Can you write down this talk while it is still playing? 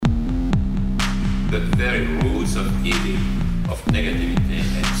the very roots of healing, of negativity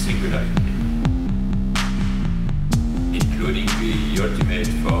and singularity, including the ultimate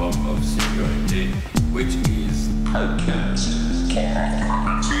form of singularity, which is alchemy,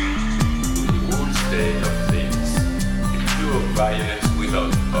 the whole state of things, the pure violence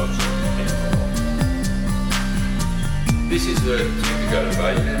without object anymore. This is the typical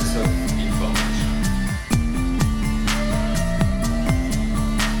violence of information.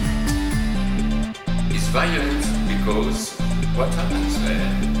 It's violent because what happens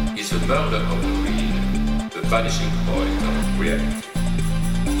there is a murder of the real, the vanishing point of reality.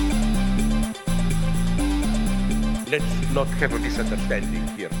 Let's not have a misunderstanding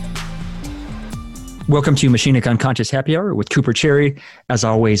here. Welcome to Machinic Unconscious Happy Hour with Cooper Cherry. As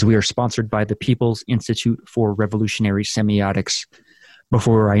always, we are sponsored by the People's Institute for Revolutionary Semiotics.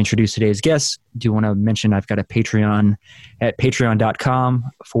 Before I introduce today's guests, I do want to mention I've got a Patreon at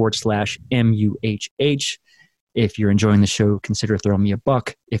patreon.com/MUHH. If you're enjoying the show, consider throwing me a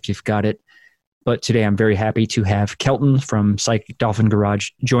buck if you've got it. But today I'm very happy to have Kelton from Psychic Dolphin Garage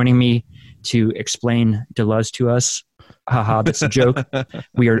joining me to explain Deleuze to us. Haha, that's a joke.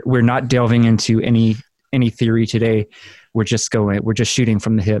 We're not delving into any theory today. We're just shooting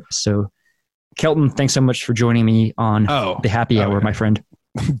from the hip. So Kelton, thanks so much for joining me on the happy hour, my friend.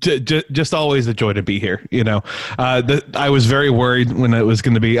 Just always a joy to be here. You know, I was very worried when it was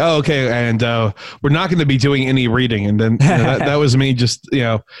going to be, and we're not going to be doing any reading. And then that was me just,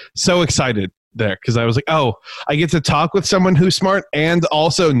 so excited there because I was like, I get to talk with someone who's smart and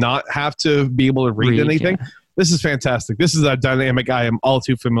also not have to be able to read anything. Yeah. This is fantastic. This is a dynamic I am all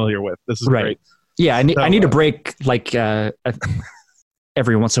too familiar with. This is great. Yeah, I need a break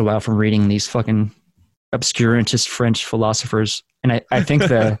every once in a while from reading these fucking obscurantist French philosophers. And I think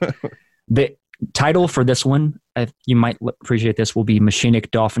the title for this one, you might appreciate this, will be Machinic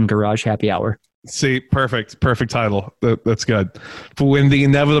Dolphin Garage Happy Hour. See, perfect title. That's good. For when the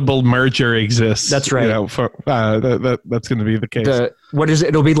inevitable merger exists. That's right. That's going to be the case. What is it?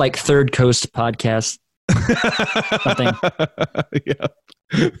 It'll be like Third Coast Podcast. Something. Yeah.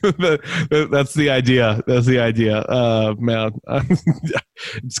 That's the idea. Man.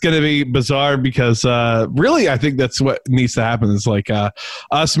 It's going to be bizarre because really I think that's what needs to happen is like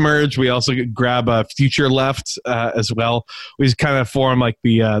us merge. We also grab a Future Left as well. We just kind of form like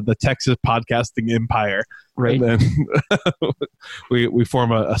the Texas podcasting empire. Right. And then we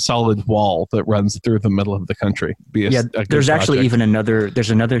form a solid wall that runs through the middle of the country. There's actually even another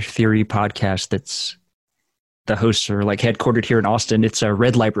theory podcast that's the hosts are like headquartered here in Austin. It's a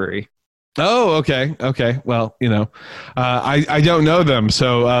Red Library. Oh, okay. Well, I don't know them,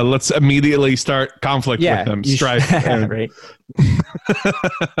 so let's immediately start conflict with them. Strife, right?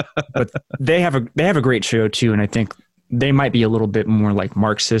 But they have a great show too, and I think they might be a little bit more like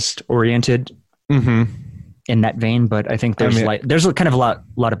Marxist oriented in that vein. But I think there's kind of a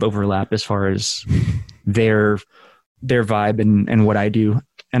lot of overlap as far as their vibe and what I do,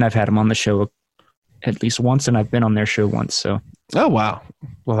 and I've had them on the show at least once, and I've been on their show once. So. Oh, wow.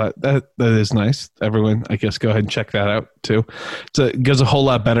 Well, that is nice. Everyone, I guess, go ahead and check that out too. It goes a whole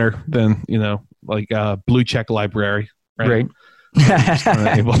lot better than, like Blue Check Library. Right.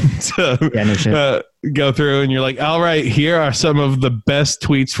 Able to go through and you're like, all right, here are some of the best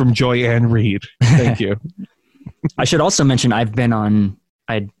tweets from Joy Ann Reid. Thank you. I should also mention I have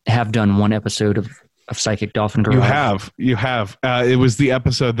done one episode of Psychic Dolphin Garage. You have. It was the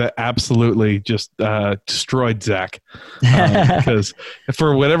episode that absolutely just destroyed Zach because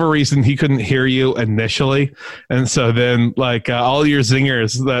for whatever reason he couldn't hear you initially, and so then like all your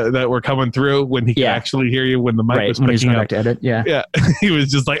zingers that were coming through when he could actually hear you when the mic was picking up. Back to edit. Yeah. He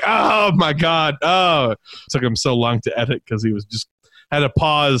was just like, oh my god, it took him so long to edit because he was just had to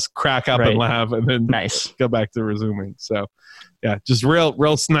pause, crack up, and laugh, and then go back to resuming. So. Yeah, just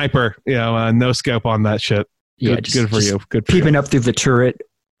real sniper, no scope on that shit. Good for you. Good for peeping up through the turret.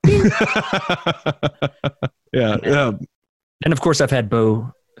 Yeah. And of course, I've had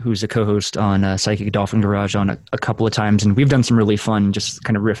Bo, who's a co-host on Psychic Dolphin Garage, on a couple of times, and we've done some really fun, just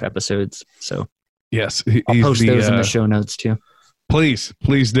kind of riff episodes. So yes, I'll post those in the show notes too. Please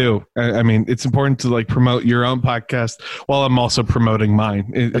do. I mean, it's important to like promote your own podcast while I'm also promoting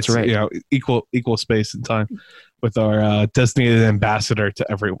mine. That's right. Equal space and time with our designated ambassador to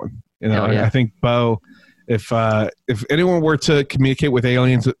everyone. I think Bo, if anyone were to communicate with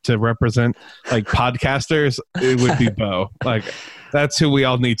aliens to represent like podcasters, it would be Bo. Like that's who we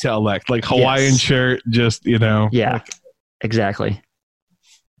all need to elect. Like Hawaiian shirt, just Yeah, like, exactly.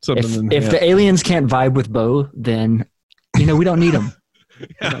 If the aliens can't vibe with Bo, then we don't need them.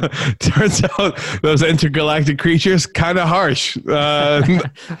 Yeah. Turns out those intergalactic creatures kind of harsh.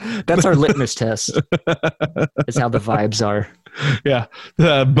 That's our litmus test. It's how the vibes are. Yeah,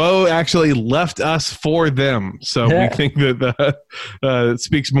 Bo actually left us for them, so we think that it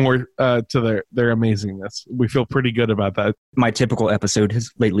speaks more to their amazingness. We feel pretty good about that. My typical episode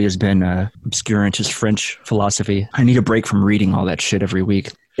lately has been obscurantist French philosophy. I need a break from reading all that shit every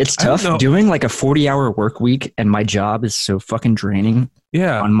week. It's tough doing like a 40-hour work week, and my job is so fucking draining.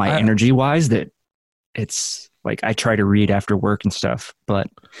 Yeah, on my energy wise, that it's like I try to read after work and stuff, but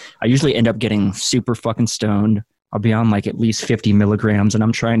I usually end up getting super fucking stoned. I'll be on like at least 50 milligrams, and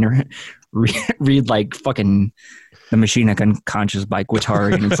I'm trying to read like fucking The Machine Unconscious by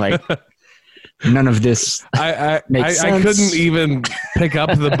Guattari, and it's like none of this makes sense. I couldn't even pick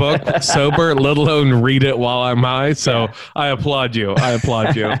up the book sober, let alone read it while I'm high. So yeah. I applaud you.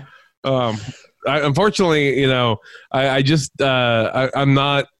 Unfortunately, you know, I'm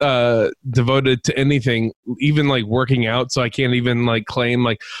not devoted to anything, even like working out. So I can't even like claim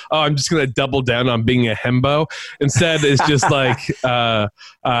like, oh, I'm just going to double down on being a hembo. Instead, it's just like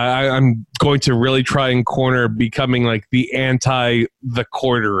I'm going to really try and corner becoming like the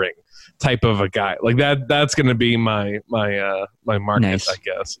quartering type of a guy. Like that's going to be my market, nice. I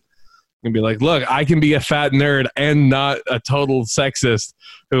guess. And be like, look, I can be a fat nerd and not a total sexist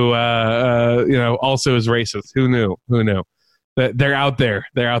who, also is racist. Who knew? They're out there.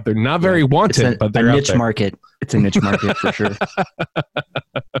 Not very wanted, but they're a out niche there. Market. It's a niche market for sure.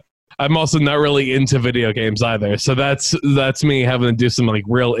 I'm also not really into video games either. So that's me having to do some like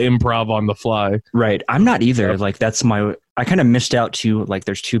real improv on the fly. Right. I'm not either. Like I kind of missed out to like,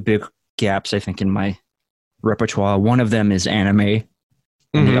 there's two big gaps, I think, in my repertoire. One of them is anime.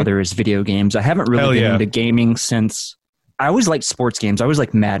 And the other is video games. I haven't really been into gaming since I always liked sports games. I always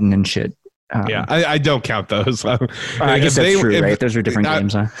like Madden and shit. I don't count those. I guess that's true, right? Those are different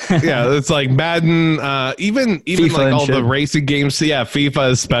games, huh? Yeah, it's like Madden, even FIFA like all the racing games. Yeah,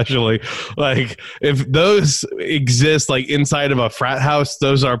 FIFA especially. Like if those exist like inside of a frat house,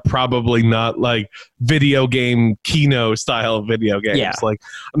 those are probably not like video game Kino style video games. Yeah. Like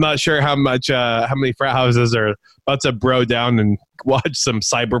I'm not sure how many frat houses are about to bro down and watch some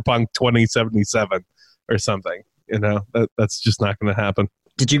Cyberpunk 2077 or something. You know, that's just not going to happen.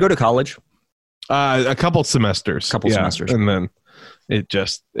 Did you go to college? A couple semesters. And then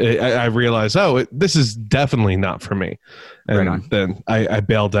I realized, this is definitely not for me. And then I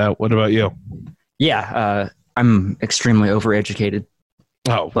bailed out. What about you? Yeah, I'm extremely overeducated.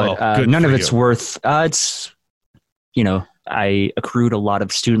 Oh, well, but none of it's worth. It's, I accrued a lot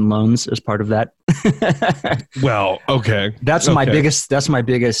of student loans as part of that. Well, okay. That's my biggest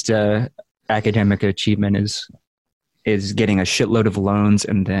academic achievement is getting a shitload of loans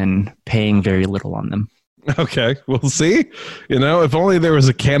and then paying very little on them. Okay, we'll see. If only there was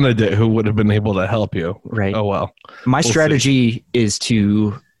a candidate who would have been able to help you. Right. Oh, well. My strategy is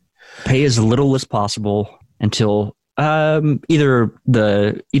to pay as little as possible until either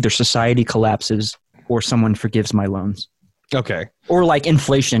society collapses or someone forgives my loans. Okay. Or like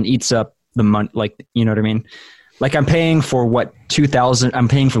inflation eats up the money, like, you know what I mean? Like I'm paying for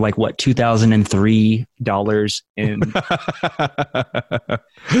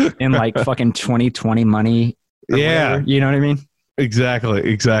 $2,003 in like fucking 2020 money. Yeah. Whatever, you know what I mean?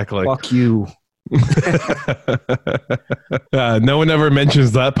 Exactly. Fuck you. No one ever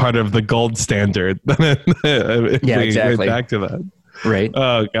mentions that part of the gold standard. Yeah, exactly. Back to that. Right.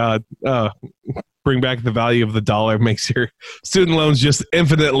 Oh God. Bring back the value of the dollar makes your student loans just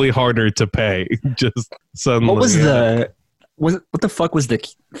infinitely harder to pay. Just suddenly. What the fuck was the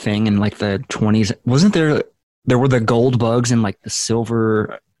thing in like the 20s? Wasn't there were the gold bugs and like the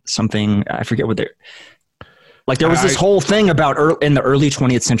silver something? I forget what they're like. There was this whole thing about in the early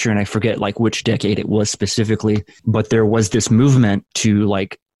 20th century, and I forget like which decade it was specifically, but there was this movement to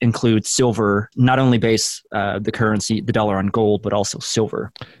like include silver, not only base the currency, the dollar on gold, but also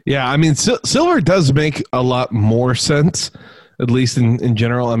silver. Yeah, I mean, silver does make a lot more sense, at least in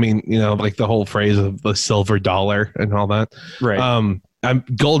general. I mean, like the whole phrase of the silver dollar and all that. Right.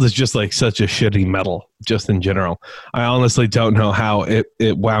 Gold is just like such a shitty metal, just in general. I honestly don't know how it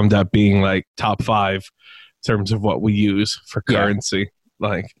wound up being like top 5 in terms of what we use for currency. Yeah.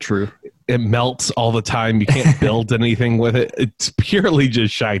 Like, true. It melts all the time. You can't build anything with it. It's purely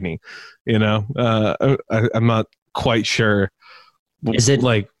just shiny. I'm not quite sure. Is it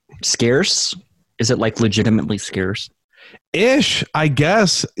like scarce? Is it like legitimately scarce? Ish, I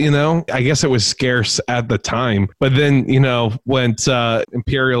guess, I guess it was scarce at the time. But then, when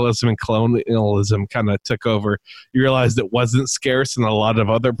imperialism and colonialism kind of took over, you realized it wasn't scarce in a lot of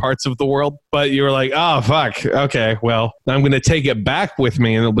other parts of the world. But you were like, oh, fuck. Okay, well, I'm going to take it back with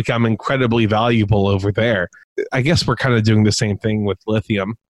me and it'll become incredibly valuable over there. I guess we're kind of doing the same thing with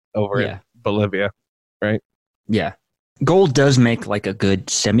lithium over in Bolivia, right? Yeah. Gold does make like a good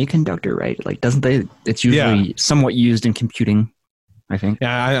semiconductor, right? Like, doesn't they? It's usually somewhat used in computing, I think.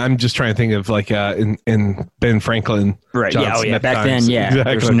 Yeah, I'm just trying to think of like in Ben Franklin. Right. John yeah. Oh, yeah. Smith Back times. then, yeah.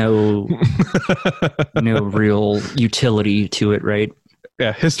 Exactly. There's no real utility to it, right?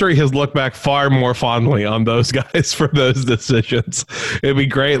 Yeah, history has looked back far more fondly on those guys for those decisions. It'd be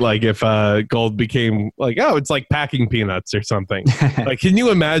great, like if gold became like, oh, it's like packing peanuts or something. Like, can you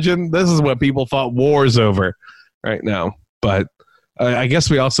imagine? This is what people fought wars over right now. But I guess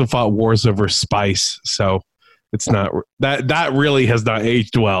we also fought wars over spice, so it's not that really has not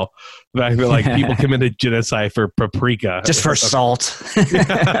aged well. The fact that like people committed genocide for paprika, just for salt.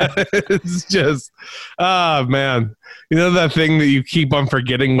 It's just, oh man, that thing that you keep on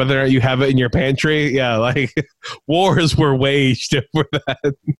forgetting whether or not you have it in your pantry. Yeah, like wars were waged over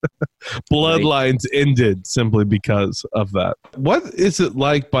that. Bloodlines ended simply because of that. What is it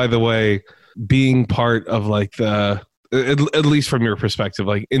like, by the way, being part of like at least from your perspective,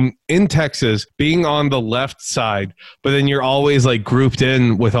 like in Texas, being on the left side, but then you're always like grouped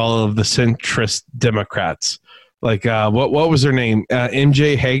in with all of the centrist Democrats. Like what was her name?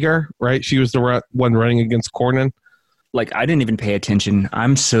 MJ Hager, right? She was the one running against Cornyn. Like, I didn't even pay attention.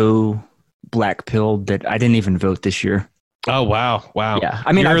 I'm so black-pilled that I didn't even vote this year. Oh, wow. Yeah,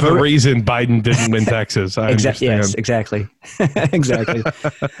 I mean, you're the reason Biden didn't win Texas. I understand. Yes, exactly. Exactly.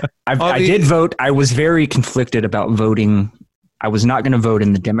 I did vote. I was very conflicted about voting. I was not going to vote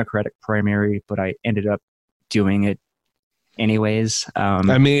in the Democratic primary, but I ended up doing it anyways.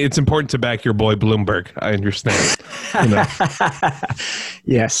 I mean, it's important to back your boy Bloomberg. I understand.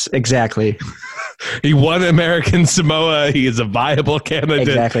 Yes, exactly. He won American Samoa. He is a viable candidate.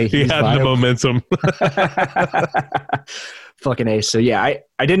 Exactly. He had the momentum. Fucking A. So yeah,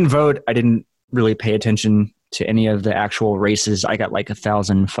 I didn't vote. I didn't really pay attention to any of the actual races. I got like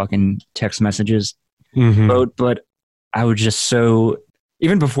 1,000 fucking text messages vote, but I was just so,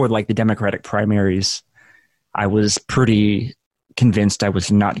 even before like the Democratic primaries, I was pretty convinced I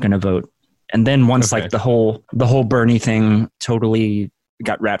was not going to vote. And then once like the whole Bernie thing totally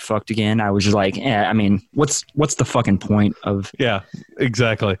got rat fucked again, I was just like, I mean, what's the fucking point of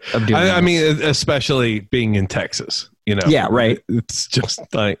exactly of doing I mean, especially being in Texas, yeah, right. It's just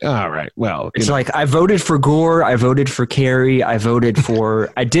like, all right, well, it's like I voted for Gore, I voted for Kerry, I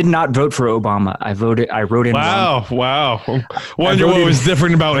did not vote for Obama. I wrote in wow wonder what was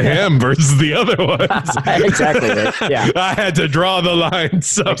different about him versus the other ones. Exactly, right? Yeah, I had to draw the line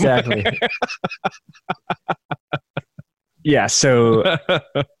somewhere. Exactly. Yeah, so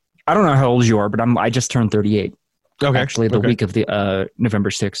I don't know how old you are, but I just turned 38. Okay. Actually, the week of the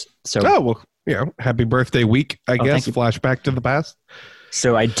November 6th. So happy birthday week, I guess. Flashback to the past.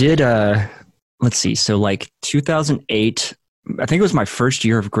 So I did let's see. So like 2008, I think it was my first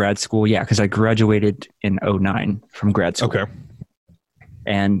year of grad school. Yeah, cuz I graduated in 2009 from grad school. Okay.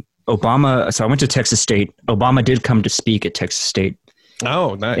 And Obama, so I went to Texas State. Obama did come to speak at Texas State.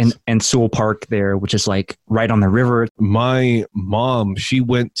 Oh, nice. And Sewell Park there, which is like right on the river. My mom, she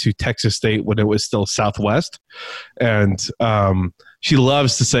went to Texas State when it was still Southwest. And she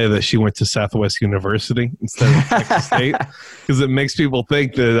loves to say that she went to Southwest University instead of Texas State, because it makes people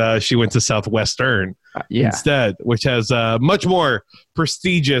think that she went to Southwestern instead, which has much more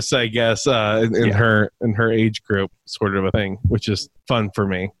prestigious, I guess, in her age group sort of a thing, which is fun for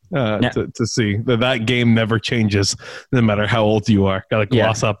me to see that game never changes no matter how old you are. Got to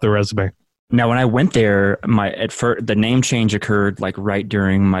gloss up the resume. Now, when I went there, the name change occurred like right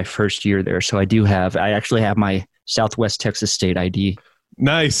during my first year there. So I actually have my Southwest Texas State ID.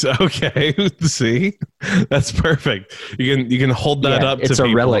 Nice. Okay. See, that's perfect. You can hold that up. It's to a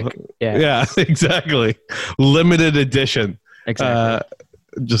people. relic. Yeah. Exactly. Limited edition. Exactly.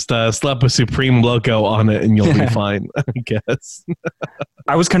 Just slap a Supreme logo on it, and you'll be fine. I guess.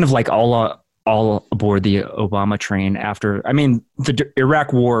 I was kind of like all aboard the Obama train after. I mean, the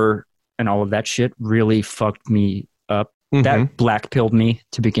Iraq War and all of that shit really fucked me up. That black-pilled me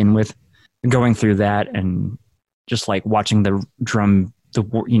to begin with. Going through that and just like watching the drum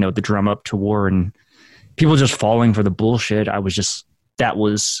up to war and people just falling for the bullshit. That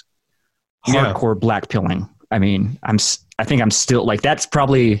was hardcore blackpilling. I mean, I think I'm still like, that's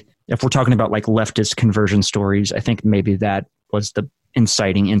probably, if we're talking about like leftist conversion stories, I think maybe that was the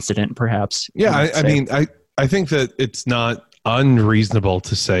inciting incident, perhaps. Yeah. I mean, I I think that it's not unreasonable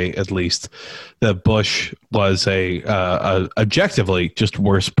to say, at least, that Bush was a objectively just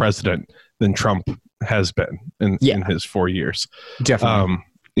worse president than Trump has been in his 4 years. Definitely.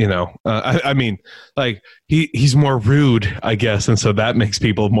 I mean, like he's more rude, I guess, and so that makes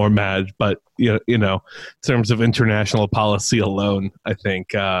people more mad. But in terms of international policy alone, I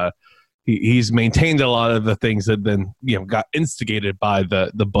think he's maintained a lot of the things that then got instigated by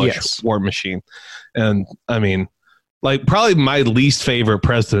the Bush war machine. And I mean, like probably my least favorite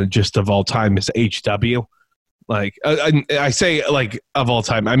president just of all time is H.W. Like I say like of all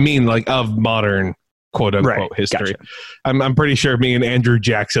time, I mean like of modern quote unquote history. Gotcha. I'm pretty sure me and Andrew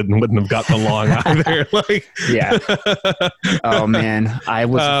Jackson wouldn't have gotten along either. Like, yeah. Oh man, I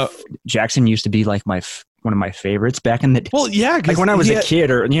was Jackson used to be like one of my favorites back in the well, yeah, like when I was a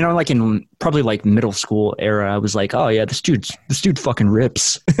kid, or like in probably like middle school era. I was like, oh yeah, this dude fucking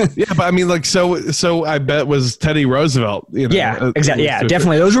rips. Yeah, but I mean, like so I bet was Teddy Roosevelt. Yeah, exactly. Yeah,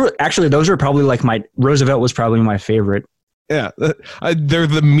 definitely. Those were probably like Roosevelt was probably my favorite. Yeah, they're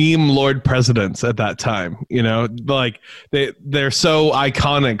the meme lord presidents at that time. Like they're so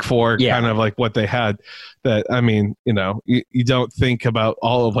iconic for kind of like what they had that, I mean, you don't think about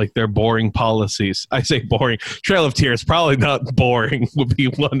all of like their boring policies. I say boring. Trail of Tears, probably not boring would be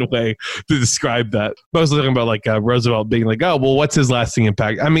one way to describe that. Mostly talking about like Roosevelt being like, oh, well, what's his lasting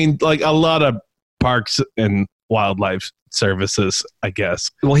impact? I mean, like a lot of parks and wildlife services, I guess.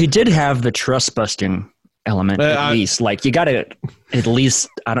 Well, he did have the trust busting element at least. Like you gotta at least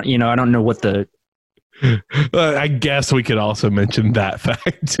I don't know what the I guess we could also mention that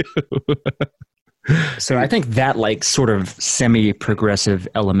fact too. So I think that like sort of semi-progressive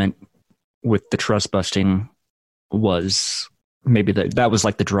element with the trust busting was maybe that was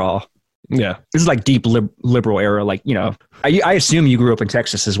like the draw. Yeah, this is like deep liberal era. Like I assume you grew up in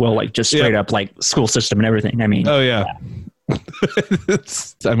Texas as well, like just straight up like school system and everything. I mean, oh yeah.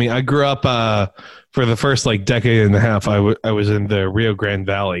 I mean, I grew up for the first like decade and a half. I was in the Rio Grande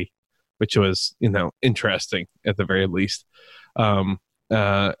Valley, which was interesting at the very least.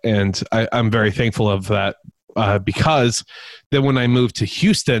 And I'm very thankful of that because then when I moved to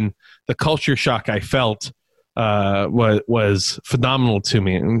Houston, the culture shock I felt was phenomenal to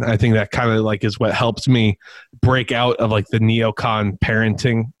me, and I think that kind of like is what helped me break out of like the neocon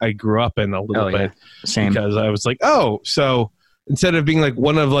parenting I grew up in a little bit. Same. Because I was like, oh, so instead of being like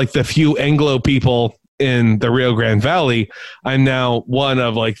one of like the few Anglo people in the Rio Grande Valley, I'm now one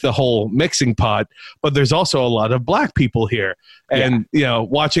of like the whole mixing pot, but there's also a lot of black people here. And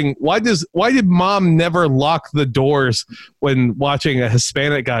watching why did mom never lock the doors when watching a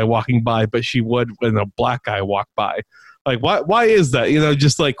Hispanic guy walking by, but she would when a black guy walked by? Like why is that?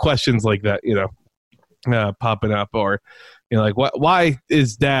 Just like questions like that, popping up, or like why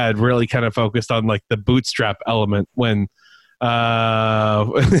is dad really kind of focused on like the bootstrap element when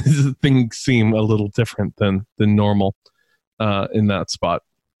things seem a little different than normal in that spot.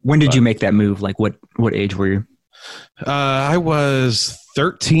 When did you make that move? Like what age were you? I was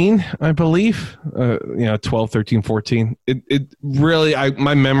 13, I believe. 12, 13, 14. It really,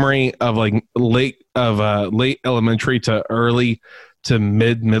 my memory of like late elementary to early to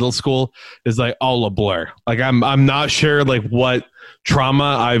middle school is like all a blur. Like I'm not sure like what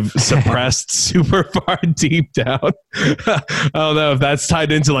trauma I've suppressed super far deep down. I don't know if that's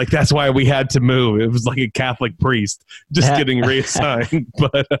tied into like that's why we had to move. It was like a Catholic priest just getting reassigned,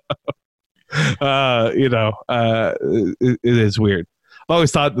 but it is weird. I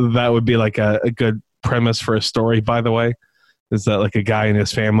always thought that would be like a good premise for a story, by the way. Is that like a guy and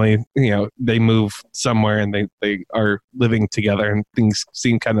his family, they move somewhere and they are living together and things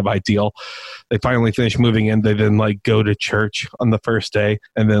seem kind of ideal. They finally finish moving in. They then like go to church on the first day.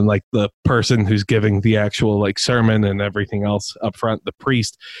 And then like the person who's giving the actual like sermon and everything else up front, the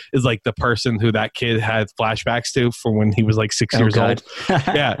priest, is like the person who that kid had flashbacks to from when he was like 6 years old.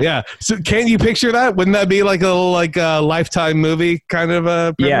 Yeah. So can you picture that? Wouldn't that be like a Lifetime movie kind of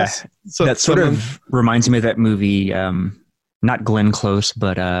a premise? Yeah. So that sort of reminds me of that movie, not Glenn Close,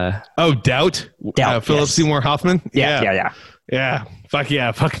 but Doubt. Philip Seymour Hoffman. Yeah. Fuck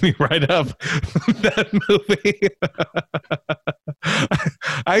yeah, fuck me right up. That movie.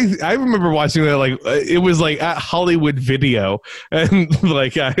 I remember watching that, like it was like at Hollywood Video, and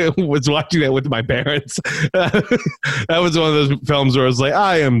like I was watching that with my parents. That was one of those films where I was like,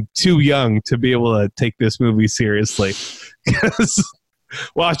 I am too young to be able to take this movie seriously.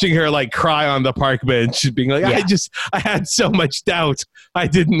 Watching her like cry on the park bench, being like, I had so much doubt. I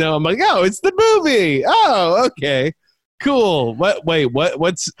didn't know. I'm like, oh, it's the movie. Oh, okay, cool.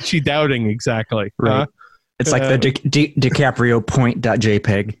 What's she doubting exactly? Right. It's like the DiCaprio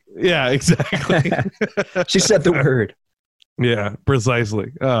point.jpg. Yeah, exactly. She said the word. Yeah,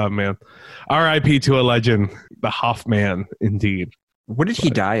 precisely. Oh man, R.I.P. to a legend, the Hoffman, indeed. What did he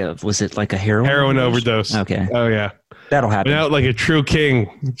die of? Was it like a heroin overdose? Okay, Oh yeah, that'll happen. Went out like a true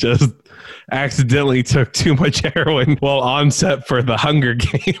king. Just accidentally took too much heroin while on set for the Hunger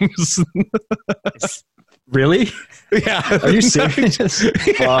Games. Really? Yeah. Are you serious?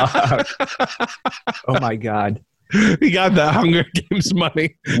 Fuck. Oh my god. He got the Hunger Games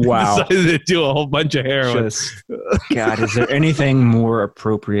money. Wow. Decided to do a whole bunch of heroin. God, is there anything more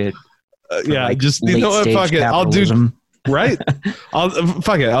appropriate? Yeah, like just you know what? Fuck it. I'll do right.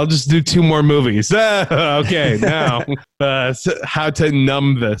 Fuck it. I'll just do 2 more movies. Okay, now how to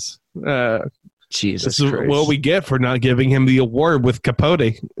numb this. Jesus this is Christ. what we get for not giving him the award with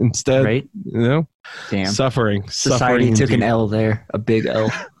Capote instead. Right? You know, damn. Suffering. Society took an L there, a big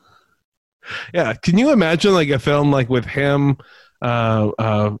L. Yeah, can you imagine like a film like with him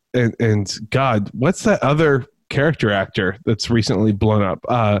and God, what's that other character actor that's recently blown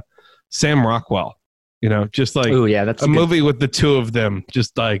up? Sam Rockwell. You know, just like oh yeah, that's a movie with the 2 of them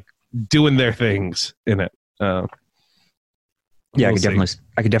just like doing their things in it. Yeah, I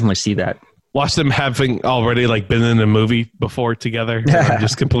could definitely see that. Watch them having already like been in a movie before together. I'm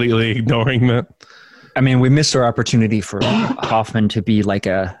just completely ignoring that. I mean, we missed our opportunity for Hoffman to be like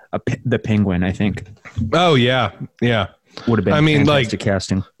the Penguin, I think. Oh yeah, yeah. Would have been fantastic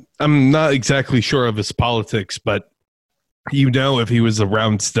casting. I'm not exactly sure of his politics, but you know, if he was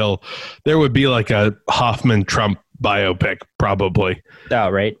around still, there would be like a Hoffman Trump biopic, probably. Oh,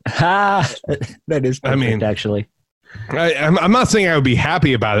 right. That is perfect, actually. I'm not saying I would be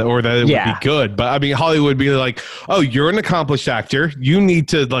happy about it or that it would be good, but I mean, Hollywood would be like, oh, you're an accomplished actor. You need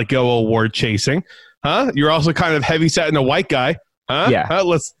to like go award chasing. Huh? You're also kind of heavy set and a white guy. Huh? Yeah.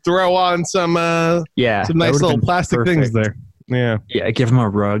 Let's throw on some some nice little plastic things there. Yeah. Yeah. Give him a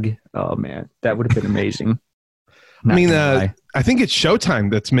rug. Oh man, that would have been amazing. I mean, I think it's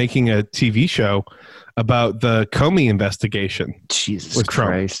Showtime that's making a TV show about the Comey investigation. Jesus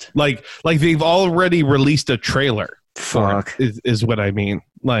Christ. Like they've already released a trailer. Fuck. Is what I mean.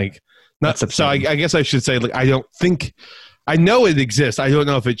 Like, not so. I guess I should say, like, I know it exists. I don't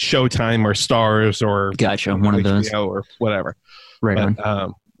know if it's Showtime or Stars or gotcha, one of those or whatever. Right.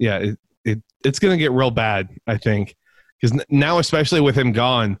 But, yeah, it's gonna get real bad, I think, because now, especially with him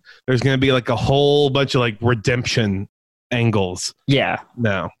gone, there's gonna be like a whole bunch of like redemption angles. Yeah.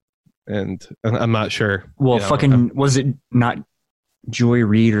 Now, and I'm not sure. Well, was it not Joy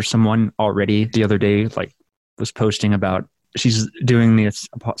Reid or someone already the other day like was posting about she's doing this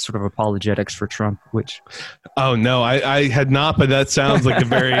sort of apologetics for Trump, which oh no, I had not, but that sounds like a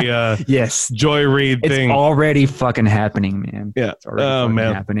very yes Joy Reid thing. It's already fucking happening, man. Yeah, it's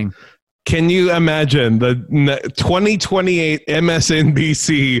already happening. Can you imagine the 2028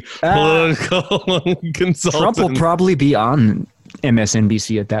 MSNBC political consultant? Trump will probably be on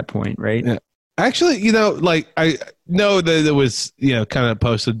MSNBC at that point, right? Yeah. Actually, you know, like I know that it was, you know, kind of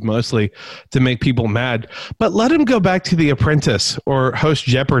posted mostly to make people mad, but let him go back to The Apprentice or host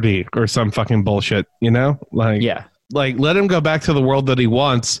Jeopardy or some fucking bullshit, you know? Like, yeah, like let him go back to the world that he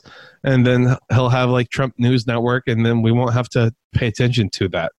wants, and then he'll have like Trump News Network, and then we won't have to pay attention to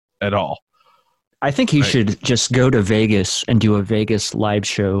that at all. I think he should just go to Vegas and do a Vegas live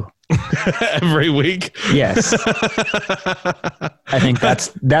show every week. Yes. I think that's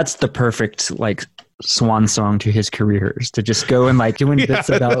the perfect like swan song to his career, is to just go and like doing bits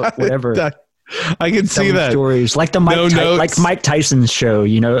about whatever. I can see that. Stories like the Mike Tyson's show,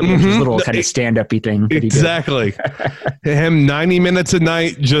 you know, his little kind of stand-up-y thing. Exactly. Him 90 minutes a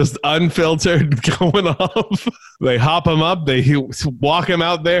night, just unfiltered, going off. They hop him up. They walk him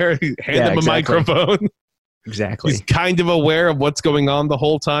out there, hand him a microphone. Exactly. He's kind of aware of what's going on the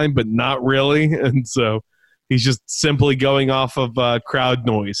whole time, but not really. And so he's just simply going off of crowd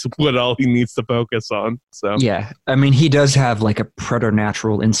noise, what all he needs to focus on. So yeah, I mean, he does have like a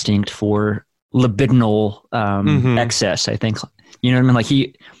preternatural instinct for libidinal excess, I think. You know what I mean? Like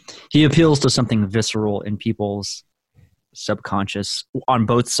he appeals to something visceral in people's subconscious on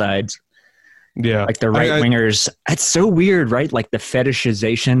both sides. Yeah. Like the right wingers. It's so weird, right? Like the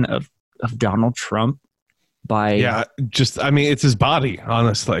fetishization of Donald Trump by I mean, it's his body,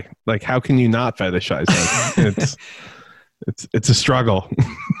 honestly. Like, how can you not fetishize it? It's a struggle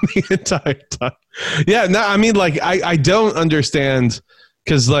the entire time. Yeah, no, I mean, like I don't understand,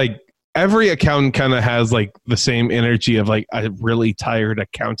 because like every accountant kind of has like the same energy of like a really tired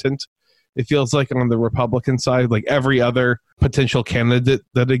accountant. It feels like on the Republican side, like every other potential candidate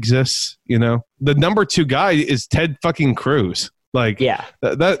that exists, you know, the number 2 guy is Ted fucking Cruz. Like, Yeah.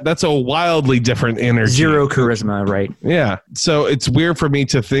 That's a wildly different energy. Zero charisma, right? Yeah. So it's weird for me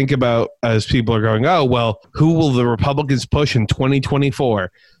to think about as people are going, oh, well, who will the Republicans push in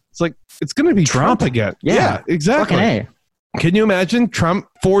 2024? It's like, it's going to be Trump again. Yeah, exactly. Fucking A. Can you imagine Trump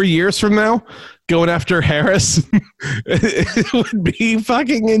 4 years from now going after Harris? It would be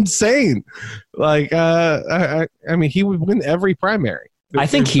fucking insane. Like, I mean, he would win every primary. I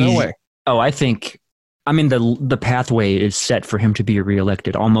think There's no way. The pathway is set for him to be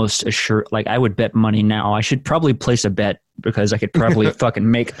reelected, almost assured. Like, I would bet money now. I should probably place a bet because I could probably fucking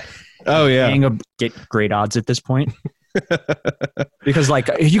make. Oh yeah, get great odds at this point. Because like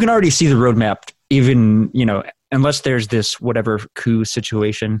you can already see the roadmap, even unless there's this whatever coup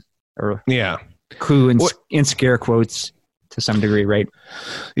situation or coup in scare quotes to some degree, right?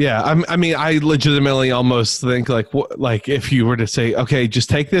 Yeah, I mean, I legitimately almost think like if you were to say, okay, just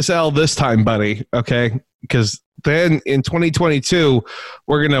take this L this time, buddy, okay, because then in 2022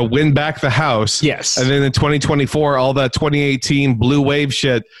 we're gonna win back the House, yes, and then in 2024 all that 2018 blue wave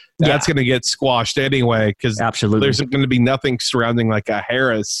shit that's gonna get squashed anyway, because absolutely there's gonna be nothing surrounding like a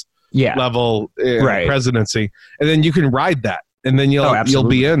Harris level presidency, and then you can ride that, and then you'll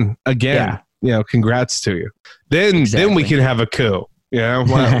be in again. Congrats to you. Then we can have a coup. But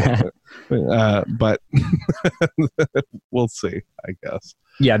we'll see, I guess.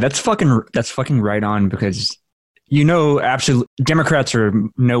 Yeah, that's fucking right on, because absolutely Democrats are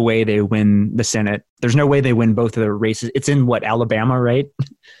no way they win the Senate. There's no way they win both of the races. It's in Alabama, right?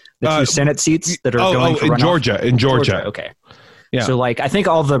 The two Senate seats that are going for runoff. In Georgia. Okay. Yeah. So I think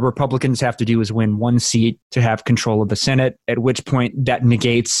all the Republicans have to do is win one seat to have control of the Senate, at which point that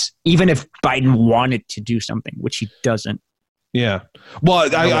negates, even if Biden wanted to do something, which he doesn't. Yeah. Well,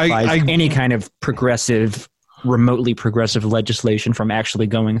 I any kind of remotely progressive legislation from actually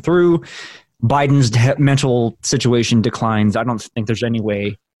going through. Biden's mental situation declines. I don't think there's any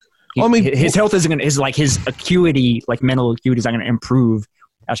way. His health isn't going to, his acuity, mental acuity is not going to improve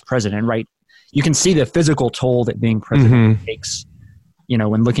as president, right? You can see the physical toll that being president takes,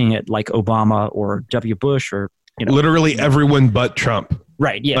 when looking at Obama or W. Bush or, literally everyone but Trump.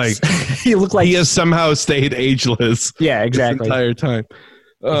 Right. Yes. He looked like he has somehow stayed ageless. Yeah, exactly. The entire time.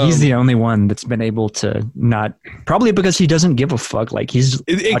 He's the only one that's been able to not, probably because he doesn't give a fuck. He's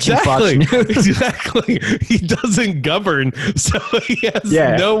exactly. He doesn't govern, so he has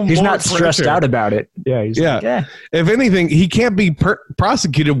no. He's more not stressed out about it. Yeah. He's If anything, he can't be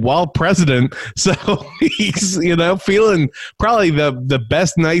prosecuted while president, so he's feeling probably the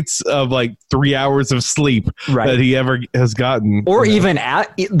best nights of 3 hours of sleep that he ever has gotten. Or even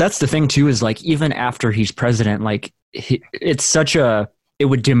that's the thing too, is even after he's president, it's such a. It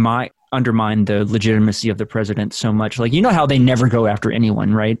would undermine the legitimacy of the president so much. How they never go after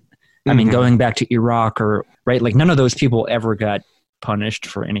anyone, right? I mean, going back to Iraq none of those people ever got punished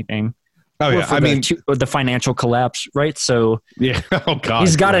for anything. Oh yeah, the financial collapse, right? So yeah, oh god,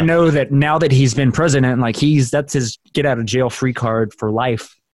 he's got to know that now that he's been president, that's his get out of jail free card for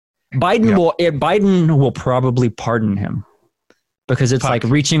life. Biden will probably pardon him. Because it's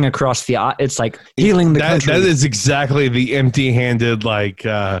reaching across it's healing the country. That is exactly the empty-handed,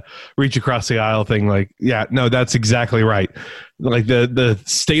 reach across the aisle thing. That's exactly right. The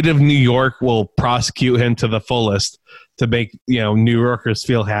state of New York will prosecute him to the fullest to make, New Yorkers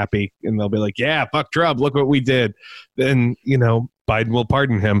feel happy. And they'll be like, yeah, fuck Trump. Look what we did. Then, Biden will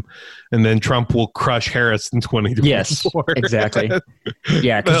pardon him. And then Trump will crush Harris in 2024. Yes, exactly.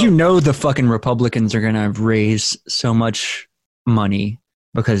 Yeah, because the fucking Republicans are going to raise so much money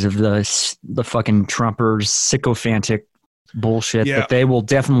because of the fucking Trumpers' sycophantic bullshit that they will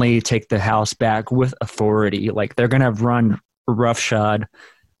definitely take the House back with authority. They're going to run roughshod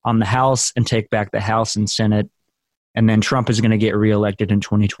on the House and take back the House and Senate, and then Trump is going to get reelected in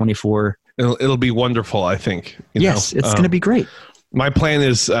 2024. It'll be wonderful, I think. Yes, it's going to be great. My plan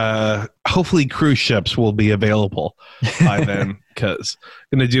is hopefully cruise ships will be available by then, because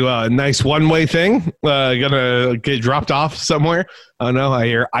I'm going to do a nice one-way thing. Going to get dropped off somewhere. I don't know. I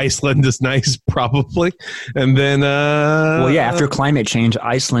hear Iceland is nice, probably. And then... after climate change,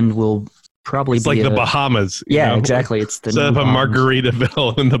 Iceland will probably be... It's the Bahamas. Yeah, exactly. It's the set up a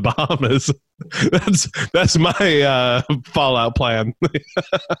Margaritaville in the Bahamas. That's my fallout plan.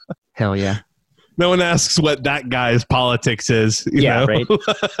 Hell yeah. No one asks what that guy's politics is. You know? Right.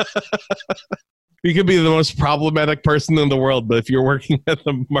 You could be the most problematic person in the world, but if you're working at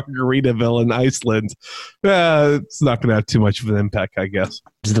the Margaritaville in Iceland, it's not going to have too much of an impact, I guess.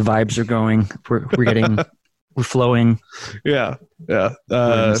 The vibes are going. We're flowing. Yeah. We're in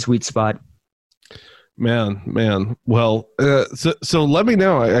the sweet spot. Man. Well, so let me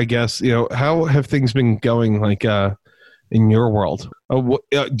know, I guess, how have things been going? in your world. Do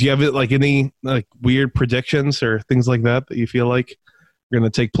you have like any like weird predictions or things like that you feel like are going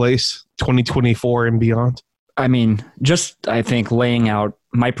to take place 2024 and beyond? I mean, just I think laying out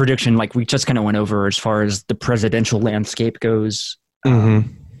my prediction, like we just kind of went over as far as the presidential landscape goes.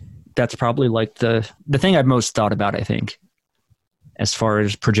 That's probably like the thing I've most thought about, I think, as far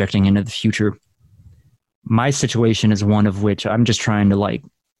as projecting into the future. My situation is one of which I'm just trying to like,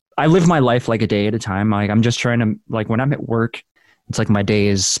 I live my life like a day at a time. Like I'm just trying to, like when I'm at work, it's like my day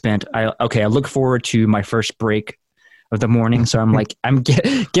is spent. I look forward to my first break of the morning. So I'm like,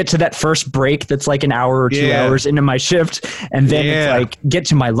 get to that first break that's like an hour or 2 hours into my shift. And then it's like, get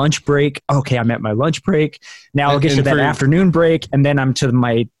to my lunch break. Okay, I'm at my lunch break. Now I'll get to that afternoon break. And then I'm to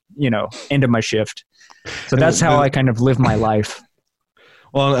my, end of my shift. So that's how I kind of live my life.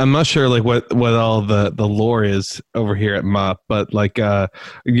 Well, I'm not sure like what all the lore is over here at MOP, but like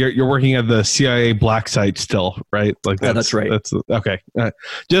you're working at the CIA black site still, right? Like that's right. That's okay.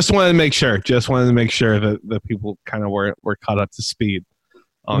 Just wanted to make sure. That people kind of were caught up to speed.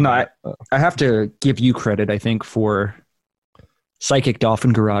 I have to give you credit, I think, for Psychic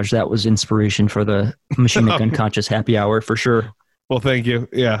Dolphin Garage. That was inspiration for the Machine Unconscious Happy Hour for sure. Well, thank you.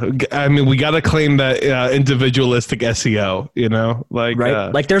 Yeah. I mean, we got to claim that individualistic SEO, like,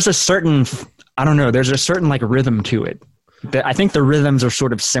 right. Like there's a certain, I don't know, there's a certain like rhythm to it. I think the rhythms are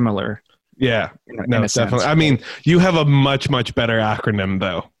sort of similar. Yeah, no, definitely. I mean, you have a much, much better acronym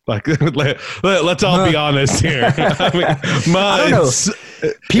though. Like, let's all be honest here. I don't know.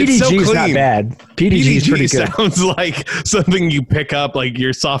 PDG is not bad. PDG is pretty good. Sounds like something you pick up like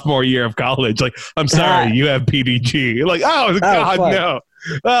your sophomore year of college. Like, I'm sorry, you have PDG. You're like, oh God, no.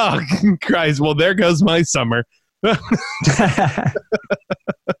 Oh Christ. Well, there goes my summer.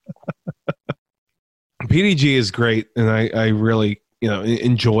 PDG is great, and I really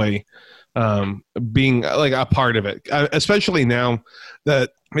enjoy being like a part of it, especially now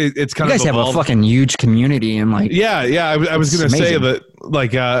that it's kind of. You guys have a fucking huge community, and like I was gonna say that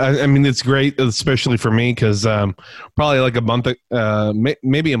like I mean it's great, especially for me because probably like a month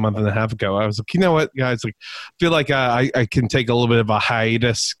maybe a month and a half ago I was like, you know what guys, like I feel like I can take a little bit of a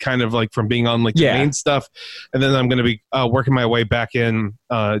hiatus kind of like from being on like the main stuff, and then I'm gonna be working my way back in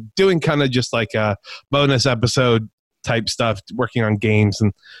doing kind of just like a bonus episode type stuff, working on games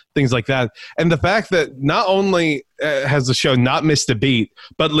and things like that. And the fact that not only has the show not missed a beat,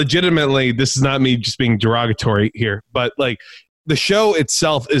 but legitimately, this is not me just being derogatory here, but like the show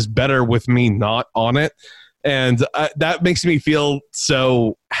itself is better with me not on it. And that makes me feel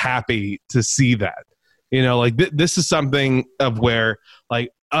so happy to see that, like this is something of where like,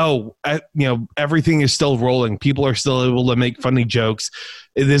 everything is still rolling. People are still able to make funny jokes.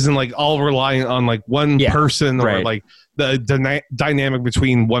 It isn't like all relying on like one person or like the dynamic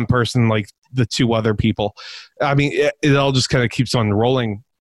between one person, like the two other people. I mean, it all just kind of keeps on rolling.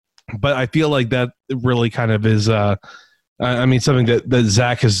 But I feel like that really kind of is, something that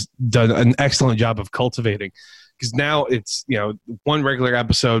Zach has done an excellent job of cultivating. Because now it's, one regular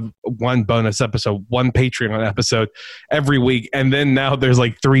episode, one bonus episode, one Patreon episode every week. And then now there's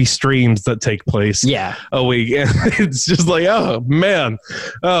like 3 streams that take place a week. And it's just like, oh, man.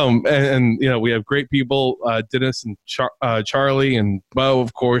 And we have great people, Dennis and Charlie and Bo,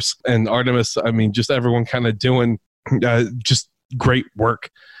 of course, and Artemis. I mean, just everyone kind of doing just great work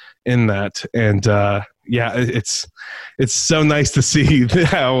in that. And it's so nice to see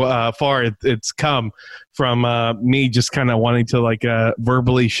how far it's come from me just kind of wanting to like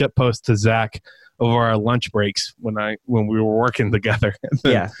verbally shitpost to Zach over our lunch breaks when we were working together.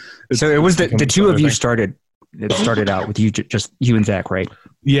 So it was the two of you started. It started out with just you and Zach, right?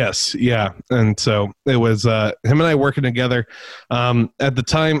 Yes, yeah. And so it was him and I working together. At the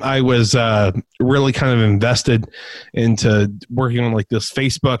time, I was really kind of invested into working on like this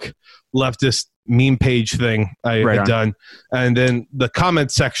Facebook leftist meme page thing I had done. And then the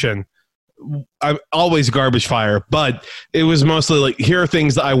comment section, I'm always garbage fire, but it was mostly like, here are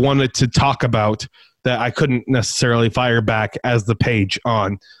things that I wanted to talk about that I couldn't necessarily fire back as the page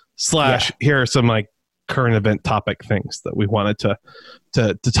on / here are some like current event topic things that we wanted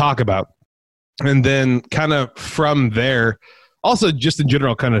to talk about. And then kind of from there, also just in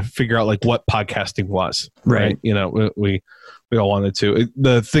general, kind of figure out like what podcasting was, right? We all wanted to.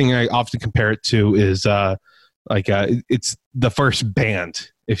 The thing I often compare it to is it's the first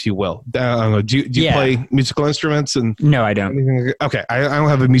band, if you will. I don't know. Do you play musical instruments? And no, I don't. Okay, I don't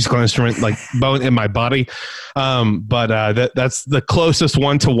have a musical instrument like bone in my body, but that's the closest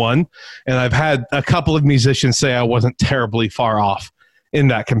one-to-one. And I've had a couple of musicians say I wasn't terribly far off in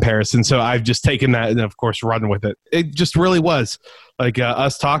that comparison. So I've just taken that and, of course, run with it. It just really was like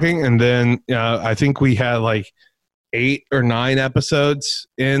us talking, and then I think we had like 8 or 9 episodes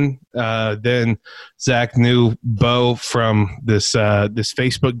in. Then Zach knew Bo from this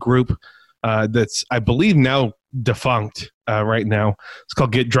Facebook group that's, I believe, now defunct right now. It's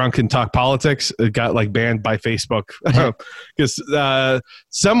called Get Drunk and Talk Politics. It got like banned by Facebook because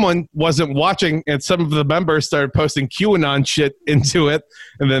someone wasn't watching, and some of the members started posting QAnon shit into it,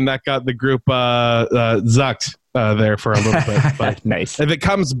 and then that got the group zucked there for a little bit. But nice. if it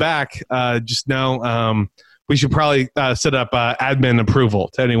comes back, just know we should probably set up admin approval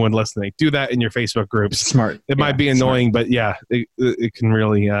to anyone listening. Do that in your Facebook groups. Smart. It might be annoying, but yeah, it can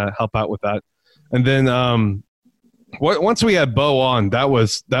really help out with that. And then once we had Bo on, that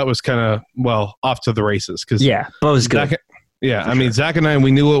was kind of, well, off to the races. Cause yeah, Bo's good. Zach, yeah, I mean, Zach and I,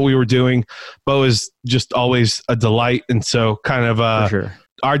 we knew what we were doing. Bo is just always a delight. And so kind of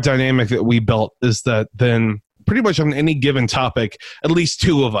our dynamic that we built is that then pretty much on any given topic, at least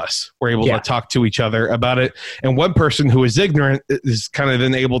 2 of us were able to talk to each other about it. And one person who is ignorant is kind of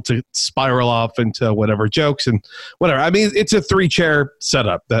then able to spiral off into whatever jokes and whatever. I mean, it's a 3-chair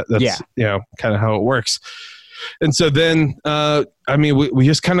setup. That's kind of how it works. And so then, I mean, we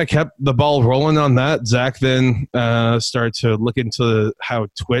just kind of kept the ball rolling on that. Zach then started to look into how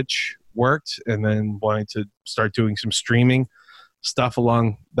Twitch worked, and then wanted to start doing some streaming stuff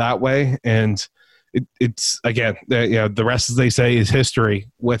along that way. And it's again, the rest, as they say, is history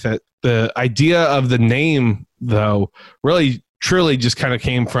with it. The idea of the name, though, really, truly just kind of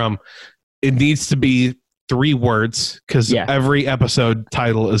came from, it needs to be 3 words, because every episode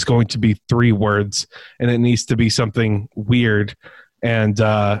title is going to be 3 words, and it needs to be something weird. And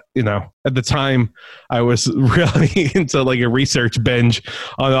at the time, I was really into like a research binge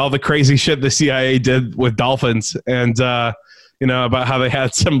on all the crazy shit the CIA did with dolphins, and about how they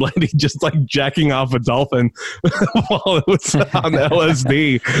had some lady just like jacking off a dolphin while it was on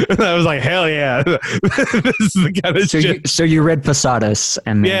LSD. And I was like, hell yeah. This is the kind of shit. So you read Posadas,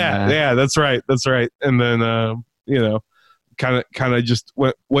 and then, yeah, that's right. And then, kind of just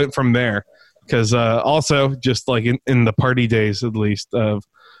went from there. Because also just like in the party days, at least,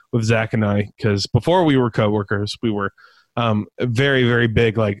 with Zach and I, because before we were coworkers, we were very, very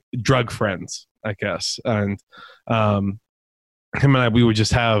big like drug friends, I guess. And him and I, we would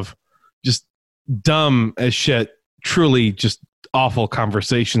just have just dumb as shit, truly just awful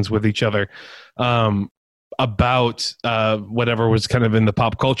conversations with each other about whatever was kind of in the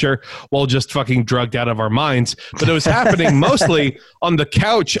pop culture, while just fucking drugged out of our minds. But it was happening mostly on the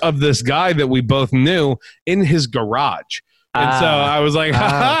couch of this guy that we both knew in his garage. And so I was like,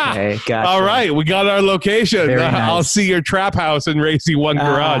 okay, gotcha. All right, we got our location. Nice. I'll see your trap house in Racy One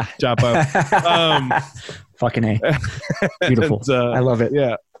Garage, Chapo. Fucking A. Beautiful. And, I love it.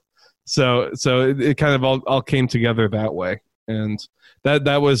 Yeah. So it kind of all came together that way. And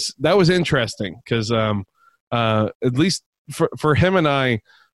that was interesting because at least for him and I,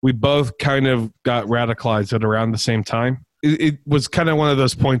 we both kind of got radicalized at around the same time. It was kind of one of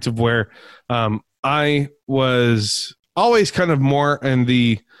those points of where I was always kind of more in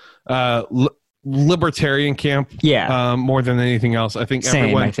the libertarian camp, more than anything else. I think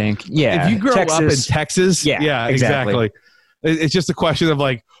everyone. I think, yeah. If you grow up in Texas, exactly. It's just a question of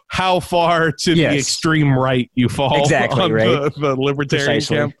like how far to the extreme right you fall on the libertarian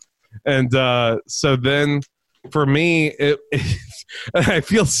camp. And so then for me, I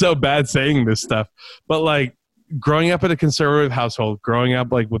feel so bad saying this stuff, but like growing up in a conservative household, growing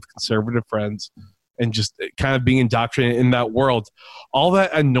up like with conservative friends, and just kind of being indoctrinated in that world, all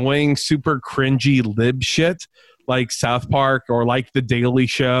that annoying, super cringy lib shit like South Park or like The Daily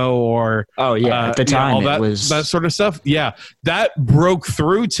Show or at the time all that sort of stuff. Yeah, that broke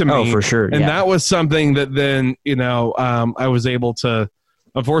through to me. Oh, for sure. And that was something that then I was able to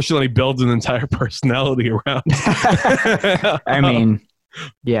unfortunately build an entire personality around. I mean.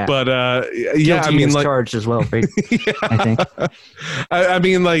 Yeah, but I mean, like, charged as well. Right? I think. I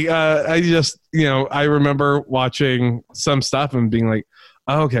mean, like, I just, I remember watching some stuff and being like,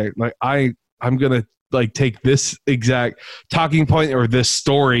 oh, okay, like I'm gonna like take this exact talking point or this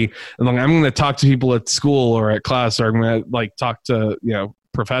story, and like I'm gonna talk to people at school or at class, or I'm gonna like talk to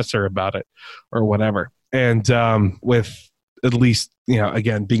professor about it or whatever. And with at least,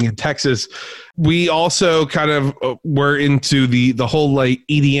 again, being in Texas, we also kind of were into the whole like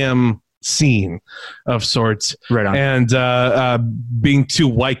EDM scene of sorts. Right on. And being 2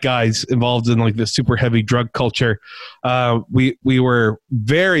 white guys involved in like the super heavy drug culture, we were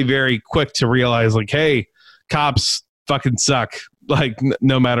very, very quick to realize like, hey, cops fucking suck. Like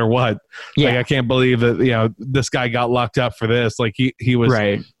no matter what. Yeah. Like I can't believe that, this guy got locked up for this. Like he was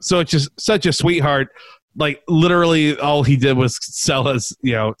right. So it's just such a sweetheart. like literally all he did was sell us,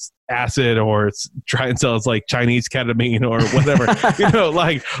 acid or try and sell us like Chinese ketamine or whatever,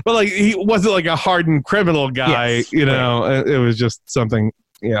 but like he wasn't like a hardened criminal guy, right. It was just something,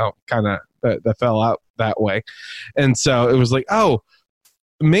 kind of that fell out that way. And so it was like,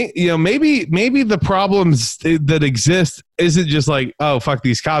 maybe the problems that exist isn't just like, oh, fuck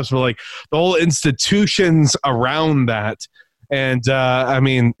these cops, but like the whole institutions around that. And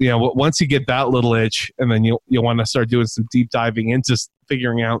once you get that little itch, and then you'll want to start doing some deep diving into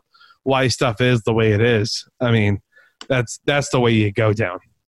figuring out why stuff is the way it is. I mean, that's the way you go down.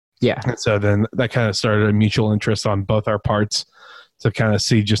 Yeah. And so then that kind of started a mutual interest on both our parts to kind of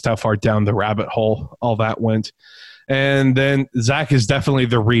see just how far down the rabbit hole all that went. And then Zach is definitely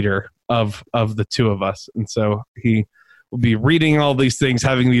the reader of the two of us. And so he will be reading all these things,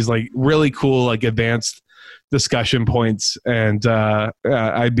 having these like really cool, like advanced discussion points. And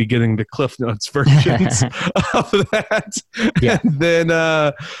I'd be getting the Cliff Notes versions of that. Yeah. And then,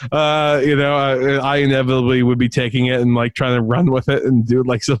 I inevitably would be taking it and like trying to run with it and do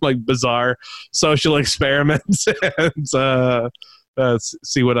like some like bizarre social experiments and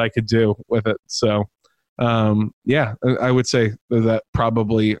see what I could do with it. So, I would say that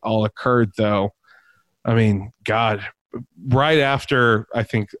probably all occurred though. I mean, God, right after I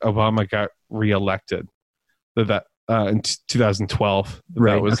think Obama got reelected, that in 2012,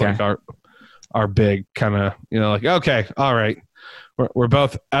 right, that was okay. like our big kind of, like, okay, all right, we're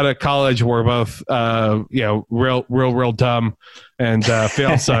both out of college, we're both real dumb and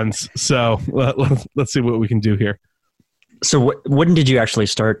fail sons. So let's see what we can do here. So when did you actually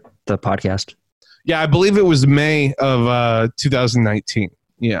start the podcast? Yeah, I believe it was May of 2019.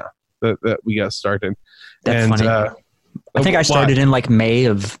 Yeah, that we got started. That's funny. I think I started in like May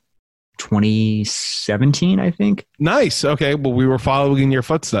of 2017, I think. Nice. Okay. Well, we were following in your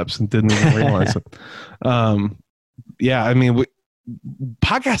footsteps and didn't even realize it. Yeah. I mean,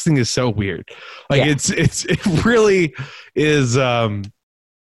 podcasting is so weird. Like it really is.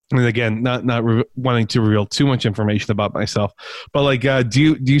 And again, not wanting to reveal too much information about myself, but like,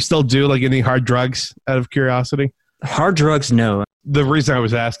 do you still do like any hard drugs out of curiosity? Hard drugs? No. The reason I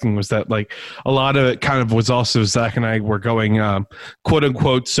was asking was that like a lot of it kind of was also Zach and I were going quote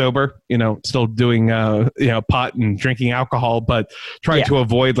unquote sober, still doing pot and drinking alcohol, but trying to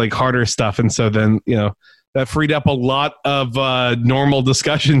avoid like harder stuff. And so then, that freed up a lot of normal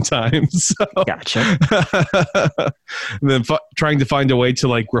discussion time. So, gotcha. And then trying to find a way to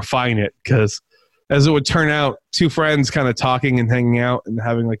like refine it, because as it would turn out, two friends kind of talking and hanging out and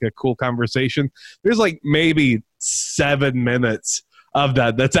having like a cool conversation. There's like maybe 7 minutes of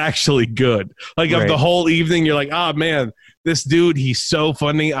that's actually good. Like of the whole evening, you're like, oh man, this dude, he's so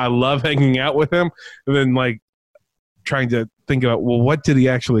funny. I love hanging out with him. And then like trying to think about, well, what did he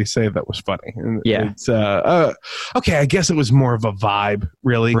actually say that was funny? And it's okay, I guess it was more of a vibe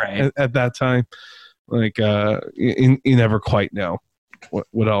really at that time. Like you never quite know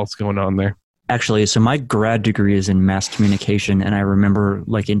what else going on there. Actually, so my grad degree is in mass communication, and I remember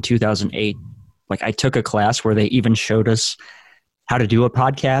like in 2008, like I took a class where they even showed us how to do a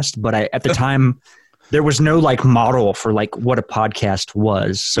podcast, but at the time there was no like model for like what a podcast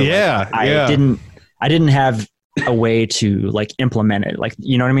was. So I didn't have a way to like implement it, like,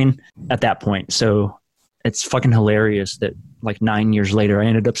 you know what I mean, at that point. So it's fucking hilarious that like 9 years later I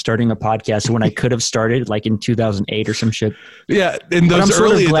ended up starting a podcast when I could have started like in 2008 or some shit. Yeah, and those but I'm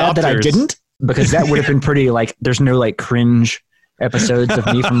early sort of glad adopters. That I didn't, because that would have been pretty like there's no like cringe episodes of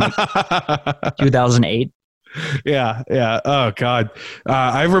me from like 2008. Yeah. Oh God.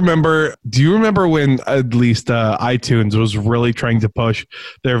 I remember, do you remember when at least iTunes was really trying to push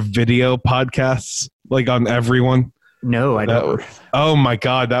their video podcasts like on everyone? No, I don't. Oh my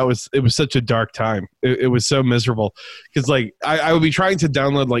God. It was such a dark time. It was so miserable. Cause like I would be trying to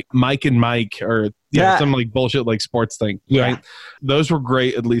download like Mike and Mike or some like bullshit like sports thing. Yeah. Right. Those were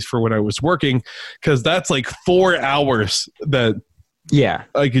great, at least for when I was working. Cause that's like 4 hours that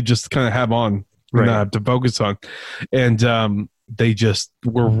I could just kind of have on. And I have to focus on. And they just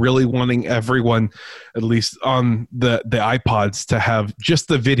were really wanting everyone, at least on the iPods, to have just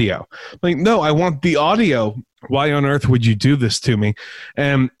the video. Like, no, I want the audio. Why on earth would you do this to me?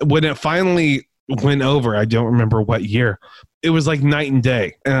 And when it finally went over, I don't remember what year, it was like night and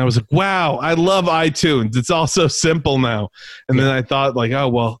day. And I was like, wow, I love iTunes. It's all so simple now. And then I thought like, oh,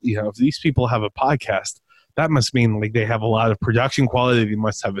 well, if these people have a podcast, that must mean like they have a lot of production quality. They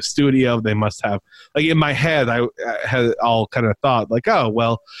must have a studio. They must have, like, in my head, I had all kind of thought like, oh,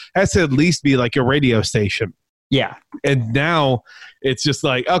 well, it has to at least be like a radio station. Yeah. And now it's just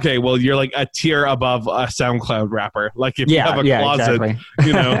like, okay, well, you're like a tier above a SoundCloud rapper. Like if you have a closet, exactly.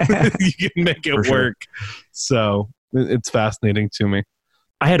 you know, you can make it For sure. work. So it's fascinating to me.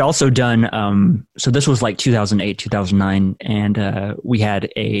 I had also done, so this was like 2008, 2009, and we had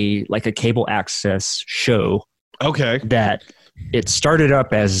a cable access show Okay. that it started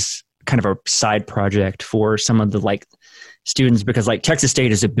up as kind of a side project for some of the like students, because like Texas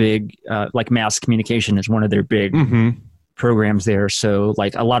State is a big, like mass communication is one of their big programs there. So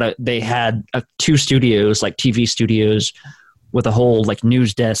like they had 2 studios, like TV studios with a whole like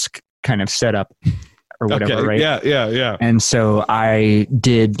news desk kind of setup or whatever, right? Yeah. And so I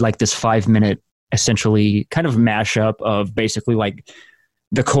did like this 5-minute, essentially kind of mashup of basically like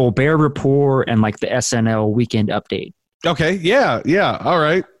the Colbert Report and like the SNL Weekend Update. Okay. Yeah. All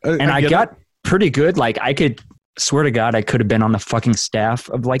right. And I got pretty good. Like I could swear to God, I could have been on the fucking staff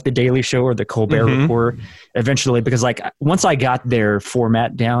of like the Daily Show or the Colbert Report eventually, because like once I got their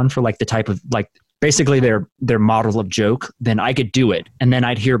format down for like the type of like basically their model of joke, then I could do it. And then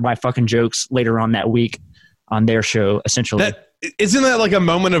I'd hear my fucking jokes later on that week on their show, essentially. Isn't that like a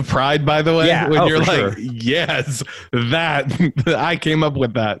moment of pride, by the way? Yeah. When you're like, sure. yes, I came up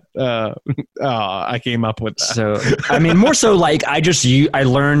with that. I came up with that. So, I mean, more so like I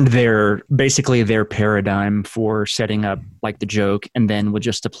learned basically their paradigm for setting up like the joke, and then would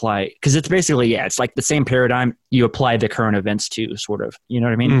just apply, because it's basically, it's like the same paradigm you apply the current events to, sort of, you know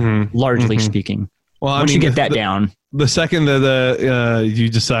what I mean? Largely speaking. Well, Once you get that down. The second that you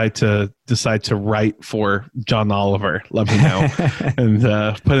decide to write for John Oliver, let me know and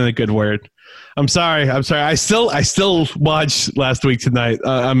put in a good word. I'm sorry. I still watched Last Week Tonight.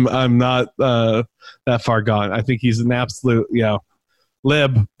 I'm not that far gone. I think he's an absolute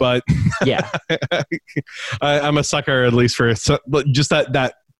lib, but yeah, I'm a sucker at least for just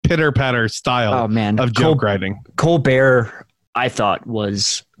that pitter patter style of joke writing. Colbert, I thought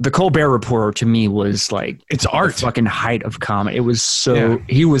was the Colbert Report to me was like it's art, the fucking height of comedy. It was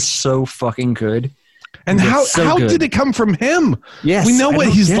he was so fucking good. And how did it come from him? Yes, we know what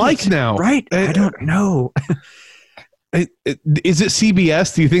he's like now, right? I don't know. Is it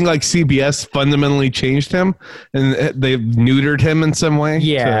CBS? Do you think like CBS fundamentally changed him and they've neutered him in some way?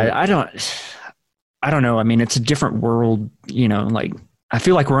 Yeah, I don't know. I mean, it's a different world, like I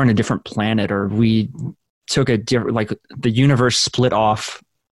feel like we're on a different planet, or we took a different, like the universe split off,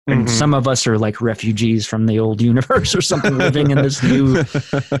 and some of us are like refugees from the old universe or something, living in this new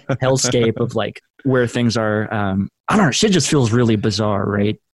hellscape of like where things are. I don't know. Shit just feels really bizarre,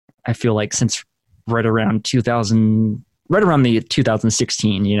 right? I feel like since right around the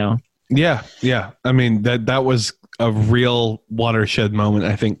 2016, Yeah. I mean, that was a real watershed moment,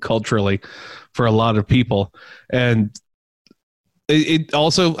 I think, culturally for a lot of people. And it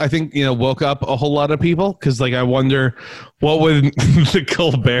also, I think, woke up a whole lot of people, because like I wonder what would the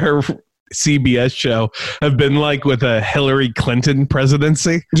Colbert CBS show have been like with a Hillary Clinton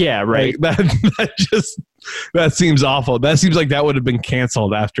presidency. Yeah, right. Like that seems awful. That seems like that would have been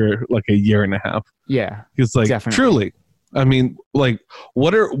canceled after like a year and a half. Yeah, it's like definitely. Truly, I mean, like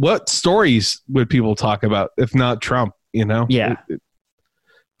what stories would people talk about if not Trump? Yeah, it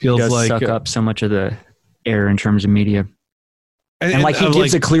feels it does like suck up so much of the air in terms of media. And like he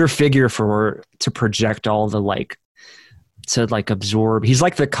gives a clear figure to project all the to absorb. He's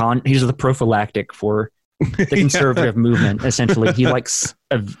like he's the prophylactic for the conservative movement. Essentially, he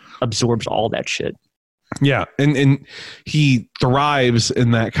absorbs all that shit. Yeah, and he thrives in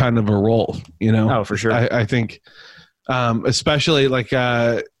that kind of a role. Oh, for sure. I think, especially like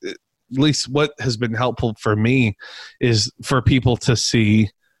at least what has been helpful for me is for people to see.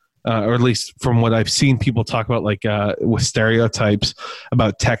 Or at least from what I've seen people talk about, like with stereotypes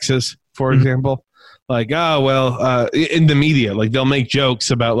about Texas, for example, like, oh, well, in the media, like they'll make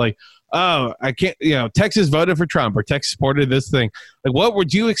jokes about like, oh, I can't, Texas voted for Trump or Texas supported this thing. Like, what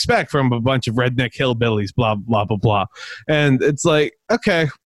would you expect from a bunch of redneck hillbillies, blah, blah, blah, blah. And it's like, okay,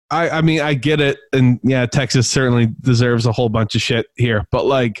 I mean, I get it. And yeah, Texas certainly deserves a whole bunch of shit here. But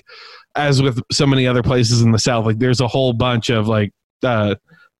like, as with so many other places in the South, like there's a whole bunch of like,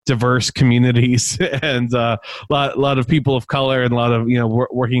 diverse communities and a lot of people of color and a lot of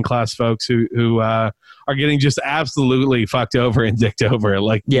working class folks who are getting just absolutely fucked over and dicked over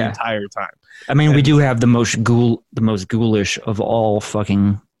like the entire time. I mean, we do have the most ghoulish of all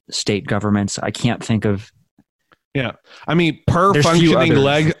fucking state governments. I can't think of. Yeah, I mean, there's functioning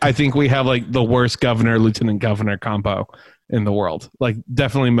leg, I think we have like the worst governor lieutenant governor combo in the world. Like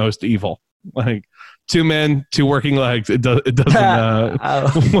definitely most evil. Like 2 men, 2 working legs. It doesn't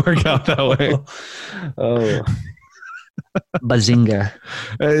work out that way. Oh, Bazinga.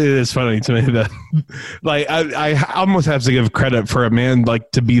 It is funny to me that, like, I almost have to give credit for a man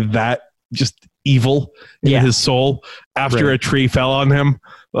like to be that just evil in his soul after a tree fell on him.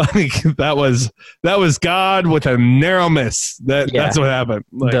 Like that was God with a narrow miss. That's what happened.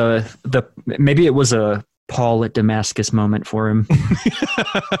 Like, the maybe it was a Paul at Damascus moment for him,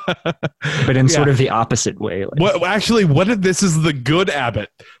 but in sort of the opposite way. Like, what if this is the good Abbott?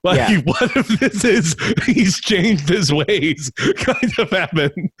 Like, what if this is he's changed his ways kind of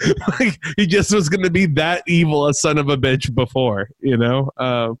Abbott? Like he just was going to be that evil a son of a bitch before, you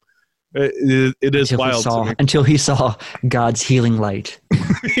know? It is wild until he saw God's healing light.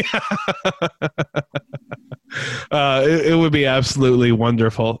 It would be absolutely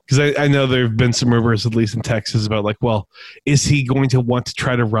wonderful because I know there have been some rumors, at least in Texas, about like, well, is he going to want to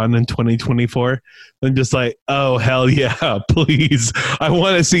try to run in 2024? And just like, oh hell yeah, please! I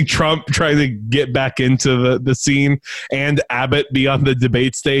want to see Trump try to get back into the scene and Abbott be on the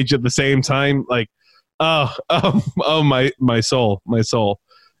debate stage at the same time. Like, oh my soul.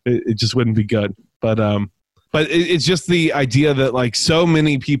 It just wouldn't be good. But it's just the idea that like so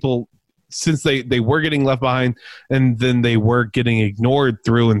many people, since they were getting left behind and then they were getting ignored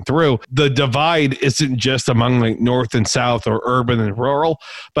through and through, the divide isn't just among like North and South or urban and rural,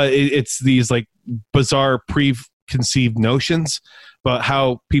 but it's these like bizarre preconceived notions about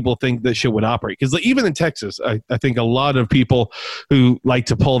how people think that shit would operate. Because like, even in Texas, I think a lot of people who like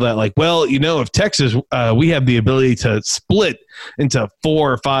to pull that like, well, you know, if Texas, we have the ability to split into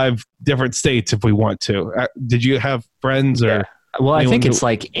 4 or 5 different states if we want to. Did you have friends or... Well, I think it's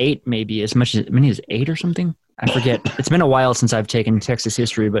like 8, maybe as many as 8 or something. I forget. It's been a while since I've taken Texas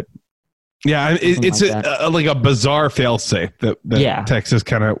history, but yeah, it's like a bizarre fail-safe that Texas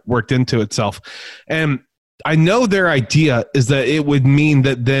kind of worked into itself. And I know their idea is that it would mean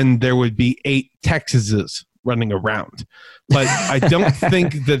that then there would be 8 Texases running around, but I don't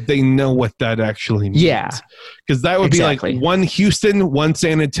think that they know what that actually means. Yeah, because that would be like 1 Houston, 1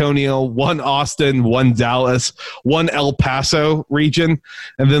 San Antonio, 1 Austin, 1 Dallas, 1 El Paso region,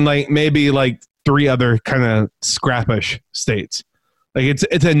 and then like maybe like 3 other kind of scrappish states. Like it's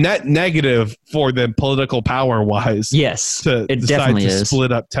a net negative for them political power wise. Yes, it definitely is.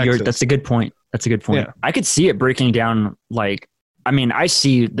 Split up Texas. That's a good point. Yeah. I could see it breaking down. Like, I mean, I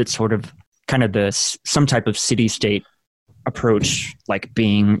see that sort of kind of some type of city-state approach, like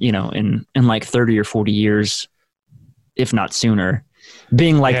being, you know, in like 30 or 40 years, if not sooner,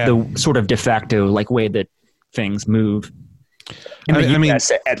 being like the sort of de facto like way that things move. I mean,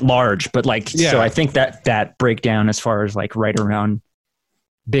 at large, but like, so I think that breakdown as far as like right around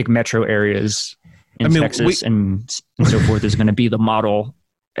big metro areas in Texas and so forth is going to be the model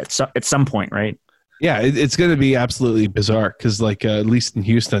at some point, right? Yeah, it's going to be absolutely bizarre because, like, at least in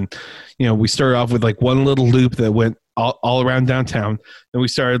Houston, you know, we started off with like one little loop that went all around downtown. Then we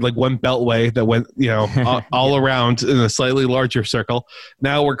started like one beltway that went, you know, all around in a slightly larger circle.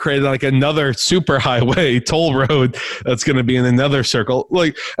 Now we're creating like another super highway toll road that's going to be in another circle.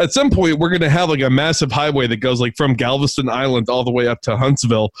 Like at some point, we're going to have like a massive highway that goes like from Galveston Island all the way up to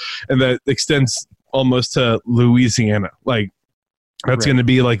Huntsville, and that extends almost to Louisiana. Like, that's going to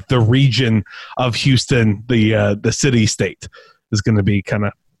be like the region of Houston, the city state is going to be kind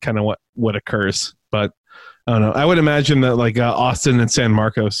of what occurs. But I don't know. I would imagine that like Austin and San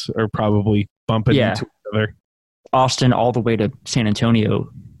Marcos are probably bumping into each other. Austin all the way to San Antonio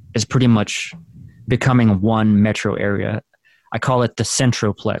is pretty much becoming one metro area. I call it the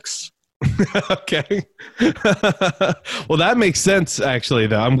Centroplex. Okay. Well, that makes sense actually,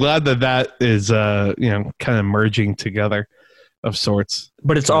 though. I'm glad that is you know, kind of merging together of sorts.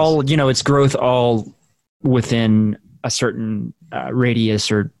 But it's all, you know, it's growth all within a certain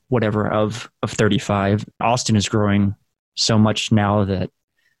radius or whatever of 35. Austin is growing so much now that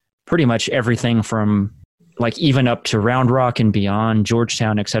pretty much everything from like even up to Round Rock and beyond,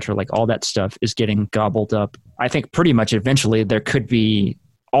 Georgetown, etc., like all that stuff is getting gobbled up. I think pretty much eventually there could be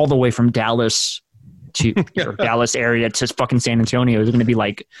all the way from Dallas to Dallas area to fucking San Antonio is going to be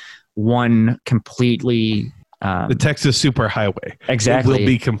like one completely the Texas Superhighway. Exactly. It will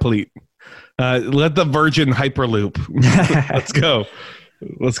be complete. Let the Virgin Hyperloop.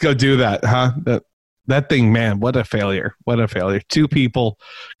 Let's go do that, huh? That thing, man, what a failure. 2 people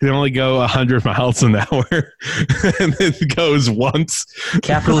can only go 100 miles an hour and it goes once.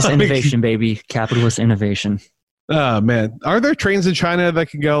 Capitalist innovation, baby. Capitalist innovation. Oh man, are there trains in China that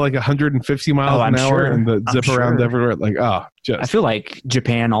can go like 150 miles an hour sure. and zip around sure. everywhere? Like, I just. feel like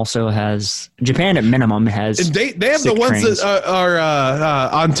Japan also has. Japan at minimum has. And they have the sick ones trains. that are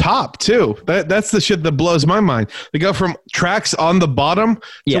on top too. That's the shit that blows my mind. They go from tracks on the bottom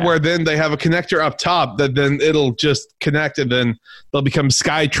to where then they have a connector up top that then it'll just connect and then they'll become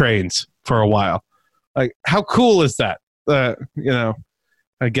sky trains for a while. Like, how cool is that?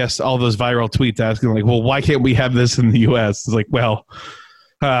 I guess all those viral tweets asking like, well, why can't we have this in the U.S.? It's like, well,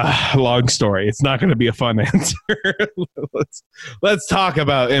 long story. It's not going to be a fun answer. Let's talk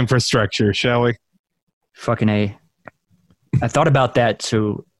about infrastructure, shall we? Fucking A. I thought about that.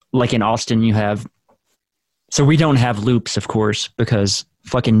 So, like in Austin, you have. So we don't have loops, of course, because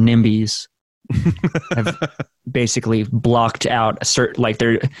fucking NIMBYs have basically blocked out a certain. Like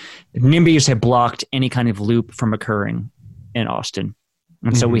NIMBYs have blocked any kind of loop from occurring in Austin.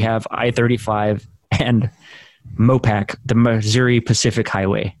 And so we have I-35 and MOPAC, the Missouri Pacific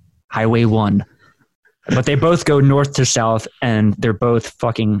Highway, Highway 1. But they both go north to south, and they're both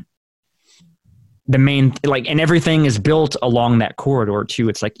fucking the main, like, and everything is built along that corridor too.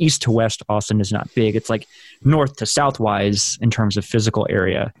 It's like east to west, Austin is not big. It's like north to south-wise in terms of physical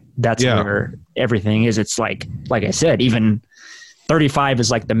area. That's where everything is. It's like I said, even 35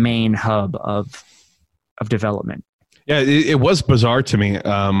 is like the main hub of development. Yeah, it was bizarre to me when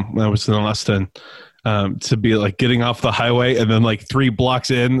I was in Austin to be like getting off the highway and then like 3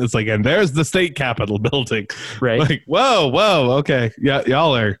 blocks in, it's like, and there's the state capitol building. Right. Like, whoa, okay. Yeah,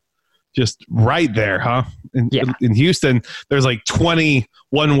 y'all are just right there, huh? In Houston, there's like 20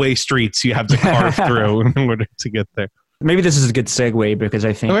 one-way streets you have to carve through in order to get there. Maybe this is a good segue because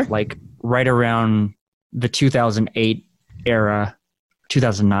I think like right around the 2008 era,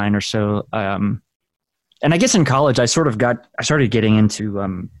 2009 or so, and I guess in college, I started getting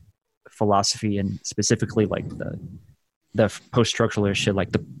into philosophy and specifically like the post-structuralist shit, like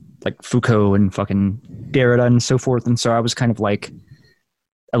Foucault and fucking Derrida and so forth. And so I was kind of like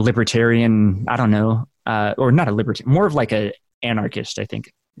a libertarian, I don't know, or not a libertarian, more of like a anarchist, I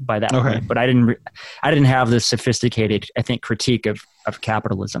think, by that point. But I didn't have the sophisticated, I think, critique of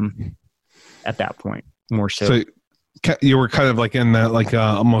capitalism at that point. More so. So you were kind of like in that, like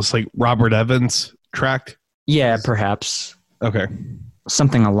almost like Robert Evans track? Yeah, perhaps. Okay.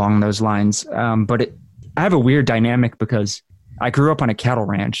 Something along those lines. But I have a weird dynamic because I grew up on a cattle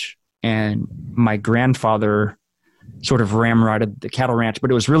ranch and my grandfather sort of ramrodded the cattle ranch,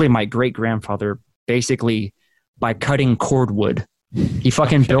 but it was really my great-grandfather basically by cutting cordwood. He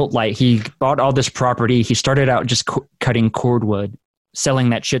fucking he bought all this property. He started out just cutting cordwood, selling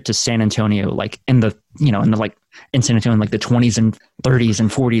that shit to San Antonio, like in San Antonio, like the 20s and 30s and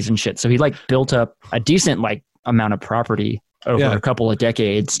 40s and shit. So he like built up a decent like amount of property over a couple of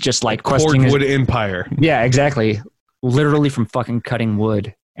decades, just like questing cordwood empire. Yeah, exactly. Literally from fucking cutting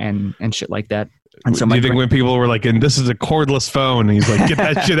wood and shit like that. And so do you think when people were like, and this is a cordless phone, and he's like, get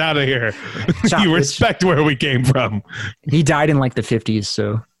that shit out of here. You respect where we came from. He died in like the 50s,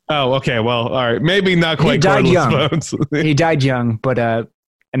 so. Oh, okay. Well, all right. Maybe not quite. He died young. Phones. He died young, but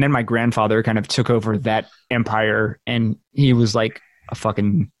and then my grandfather kind of took over that empire, and he was like a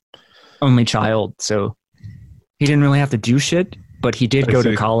fucking only child, so he didn't really have to do shit. But he did go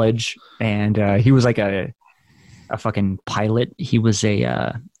to college, and he was like a fucking pilot. He was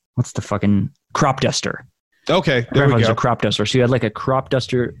a what's the fucking crop duster? Okay, there we go. A crop duster. So he had like a crop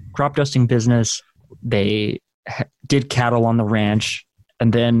dusting business. They did cattle on the ranch.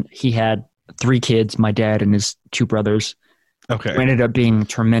 And then he had 3 kids, my dad and his 2 brothers. Okay. Who ended up being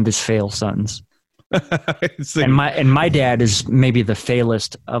tremendous fail sons. and my dad is maybe the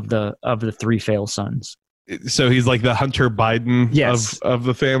failest of the 3 fail sons. So he's like the Hunter Biden of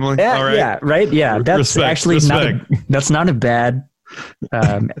the family. Yeah, all right. Yeah, right. Yeah, that's actually not a bad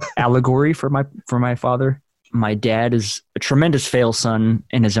allegory for my father. My dad is a tremendous fail son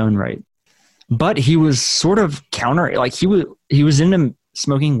in his own right, but he was sort of counter. Like he was into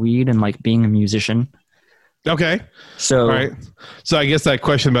smoking weed and like being a musician. Okay. So, all right. So I guess that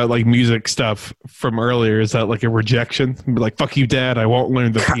question about like music stuff from earlier, is that like a rejection? Like, fuck you, Dad, I won't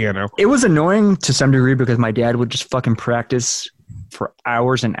learn the piano. It was annoying to some degree because my dad would just fucking practice for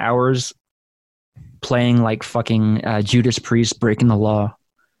hours and hours playing like fucking Judas Priest, Breaking the Law.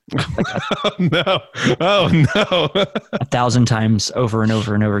 Like Oh no. 1,000 times over and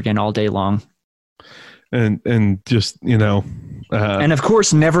over and over again all day long. And just, and of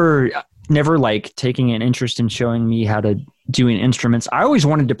course never like taking an interest in showing me how to do instruments. I always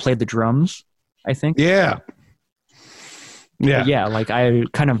wanted to play the drums, I think. Yeah. Like I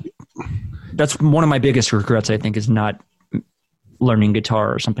kind of, that's one of my biggest regrets, I think, is not learning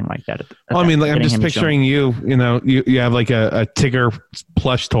guitar or something like that. Well, I mean, like, I'm just picturing you know, you have like a Tigger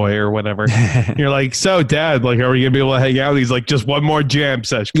plush toy or whatever. You're like, so Dad, like, are we gonna be able to hang out? He's like, just one more jam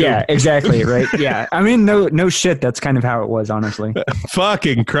session. Yeah, exactly. Right. Yeah. I mean, no shit. That's kind of how it was, honestly.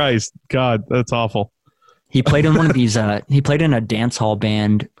 Fucking Christ. God, that's awful. He played in one of these, he played in a dance hall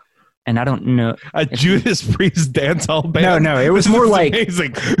band, and I don't know. A Judas Priest dance hall band? No, it was more like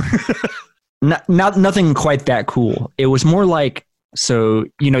amazing. Nothing quite that cool. It was more like, so,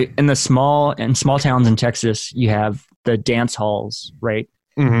 you know, in small towns in Texas, you have the dance halls, right?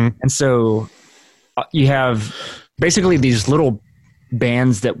 Mm-hmm. And so you have basically these little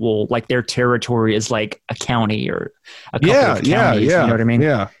bands that will, like, their territory is like a county or a couple of counties, you know what I mean?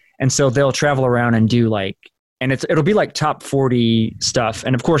 Yeah. And so they'll travel around and do like, and it'll be like top 40 stuff.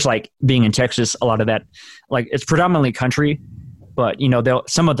 And of course, like, being in Texas, a lot of that, like, it's predominantly country, but, you know,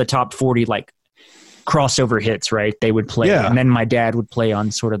 some of the top 40 like crossover hits, right? They would play. Yeah. And then my dad would play on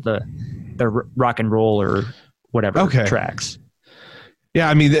sort of the rock and roll or whatever tracks. Yeah.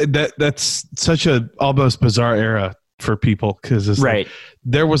 I mean, that's such a almost bizarre era for people, because right. Like,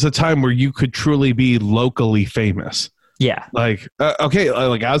 there was a time where you could truly be locally famous. Yeah. Like, okay,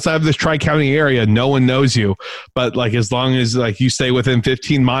 like outside of this Tri-County area, no one knows you. But like, as long as like you stay within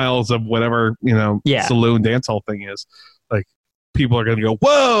 15 miles of whatever, you know, saloon dance hall thing is, like, people are going to go,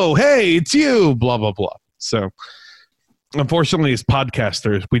 whoa, hey, it's you, blah, blah, blah. So unfortunately, as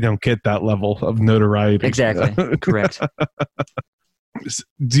podcasters, we don't get that level of notoriety. Exactly. Correct.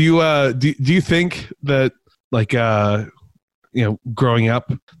 Do you think that, like, you know, growing up,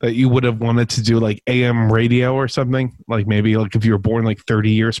 that you would have wanted to do like AM radio or something? Like, maybe like if you were born like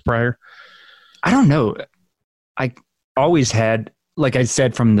 30 years prior? I don't know. I always had, like I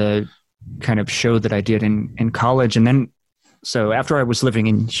said, from the kind of show that I did in college. And then, so after I was living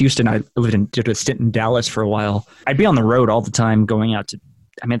in Houston, I did a stint in Dallas for a while. I'd be on the road all the time going out to,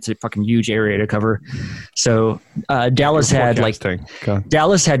 I mean, it's a fucking huge area to cover. So Dallas had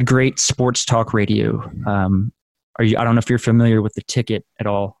great sports talk radio. I don't know if you're familiar with The Ticket at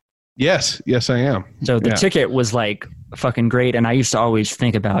all. Yes, I am. So The Ticket was like fucking great, and I used to always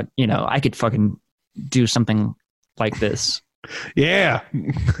think about, you know, I could fucking do something like this. Yeah.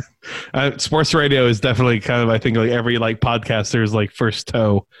 Sports radio is definitely kind of, I think, like every like podcaster's like first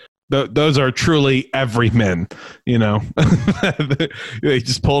toe. Those are truly everymen, you know. They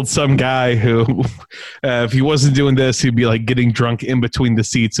just pulled some guy who, if he wasn't doing this, he'd be like getting drunk in between the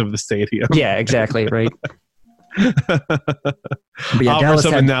seats of the stadium. Yeah, exactly, right. But yeah, Dallas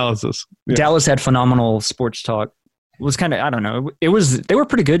some analysis. Yeah. Dallas had phenomenal sports talk. It was kind of, I don't know. They were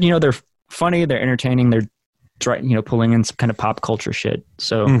pretty good. You know, they're funny, they're entertaining, they're pulling in some kind of pop culture shit.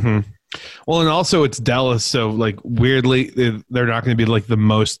 So. Mm-hmm. Well, and also it's Dallas, so like weirdly, they're not going to be like the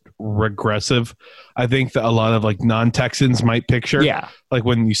most regressive. I think that a lot of like non-Texans might picture. Yeah. Like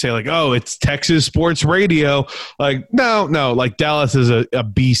when you say like, oh, it's Texas sports radio. Like, no, like Dallas is a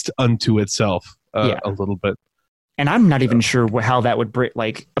beast unto itself a little bit. And I'm not even sure how that would break.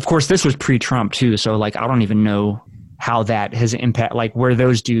 Like, of course, this was pre-Trump too, so like I don't even know how that has impact, like where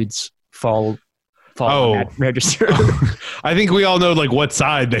those dudes fall on that register. I think we all know like what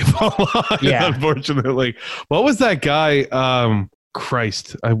side they fall on. Yeah. Unfortunately, what was that guy?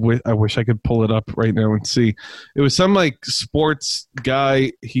 Christ, I wish I could pull it up right now and see. It was some like sports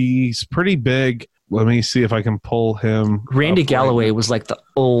guy. He's pretty big. Let me see if I can pull him. Randy Galloway was like the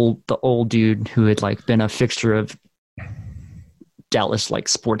old dude who had like been a fixture of Dallas like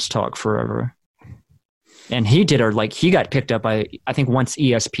sports talk forever. And he got picked up by, I think once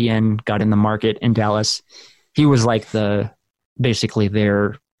ESPN got in the market in Dallas, he was like basically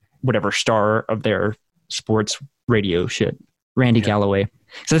their whatever star of their sports radio shit. Randy Galloway.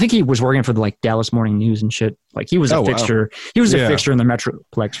 So I think he was working for the like Dallas Morning News and shit. Like he was a fixture. Wow. He was a fixture in the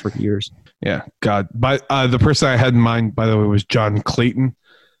Metroplex for years. Yeah. God. But the person I had in mind, by the way, was John Clayton.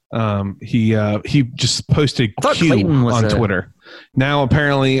 He just posted Q on Twitter. Now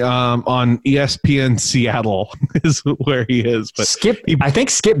apparently on ESPN Seattle is where he is. But I think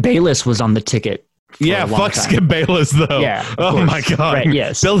Skip Bayless was on The Ticket. Yeah, fuck time. Skip Bayless though. Yeah. Oh my god. Right,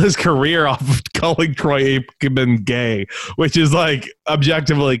 yes. Built his career off of calling Troy Aikman gay, which is like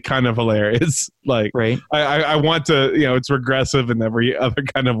objectively kind of hilarious. Like, right. I want to, you know, it's regressive in every other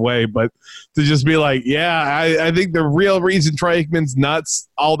kind of way, but to just be like, yeah, I think the real reason Troy Aikman's not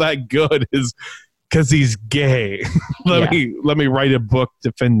all that good is because he's gay. Let me write a book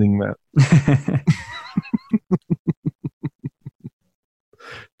defending that.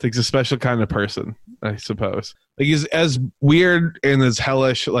 Takes a special kind of person, I suppose. Like, he's as weird and as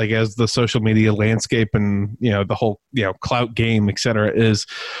hellish, like, as the social media landscape and, the whole, clout game, et cetera, is,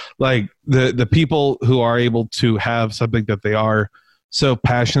 like, the people who are able to have something that they are so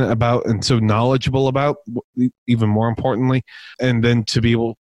passionate about and so knowledgeable about, even more importantly, and then to be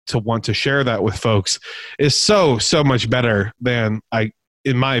able to want to share that with folks is so much better than,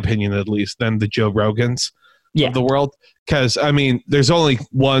 in my opinion at least, than the Joe Rogans of the world. Because, I mean, there's only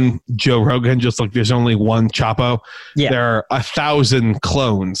one Joe Rogan, just like there's only one Chapo. Yeah. There are 1,000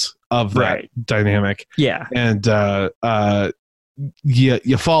 clones of that dynamic. Yeah. And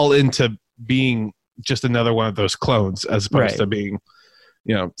you fall into being just another one of those clones as opposed to being,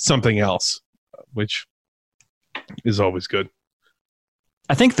 something else, which is always good.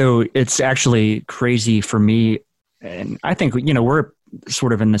 I think, though, it's actually crazy for me. And I think, we're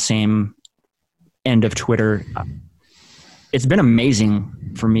sort of in the same end of Twitter. It's been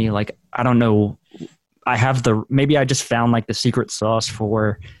amazing for me. Like, I don't know. Maybe I just found like the secret sauce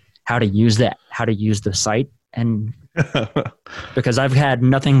for how to use the site. And because I've had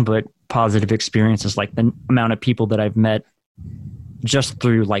nothing but positive experiences, like the amount of people that I've met just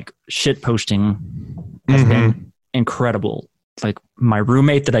through like shit posting has been incredible. Like, my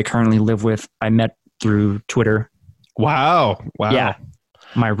roommate that I currently live with, I met through Twitter. Wow. Yeah.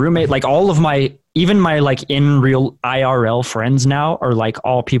 My roommate, like even my like in real IRL friends now are like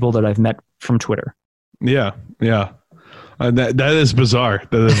all people that I've met from Twitter. Yeah. That is bizarre.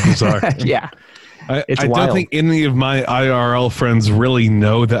 Yeah. I don't think any of my IRL friends really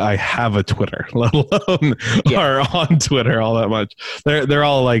know that I have a Twitter, let alone are on Twitter all that much. They're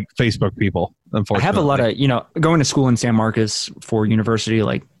all like Facebook people, unfortunately. I have a lot of, going to school in San Marcos for university,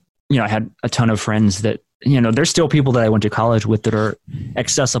 like, I had a ton of friends that, there's still people that I went to college with that are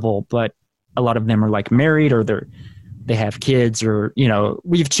accessible, but a lot of them are like married or they have kids or,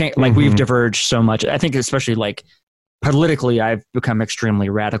 we've changed, like we've diverged so much. I think especially like politically, I've become extremely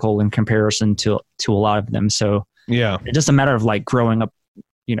radical in comparison to a lot of them. So it's just a matter of like growing up,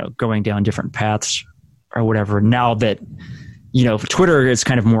 going down different paths or whatever. Now that, Twitter is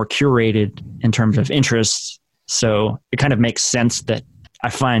kind of more curated in terms of interests. So it kind of makes sense that I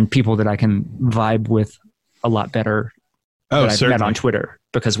find people that I can vibe with a lot better that I've met on Twitter,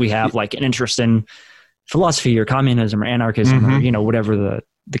 because we have like an interest in philosophy or communism or anarchism or, whatever the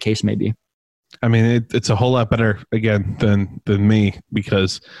case may be. I mean, it's a whole lot better again than me,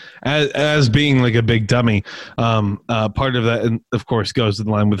 because as being like a big dummy, part of that, and of course, goes in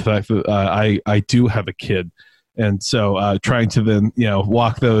line with the fact that I do have a kid. And so trying to then,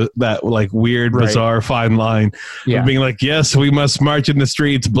 walk that like weird, bizarre fine line of being like, yes, we must march in the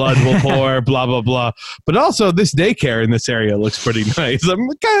streets, blood will pour, blah, blah, blah. But also this daycare in this area looks pretty nice. I'm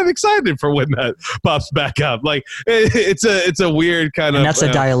kind of excited for when that pops back up. Like it's a weird kind of. And that's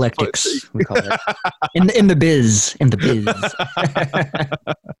a dialectics, we call it. In the biz.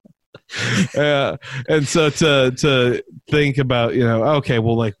 Yeah. And so to think about, okay,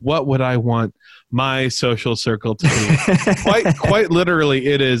 well, like, what would I want my social circle to be? quite literally,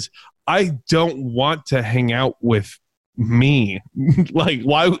 it is, I don't want to hang out with me. Like,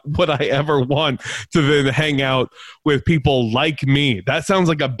 why would I ever want to then hang out with people like me? That sounds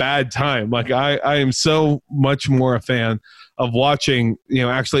like a bad time. Like, I am so much more a fan of watching,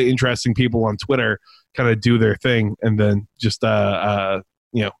 actually interesting people on Twitter kind of do their thing, and then just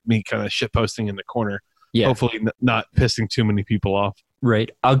me kind of shit posting in the corner. Yeah. Hopefully not pissing too many people off.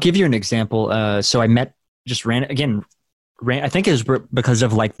 Right. I'll give you an example. So I met, I think it was because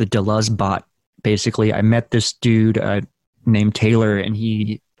of like the Deleuze bot. Basically, I met this dude named Taylor, and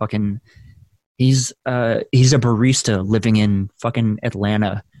he's a barista living in fucking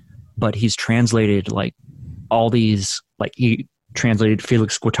Atlanta, but he's translated like all these, like he translated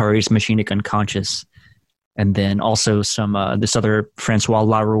Felix Guattari's Machinic Unconscious, and then also some this other Francois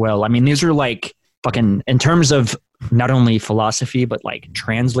Laruelle. I mean, these are like fucking, in terms of not only philosophy, but like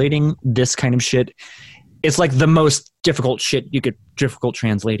translating this kind of shit, it's like the most difficult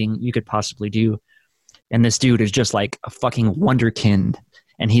translating you could possibly do. And this dude is just like a fucking wonderkind,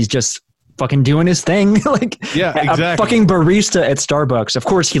 and he's just fucking doing his thing. Like, yeah, exactly. A fucking barista at Starbucks. Of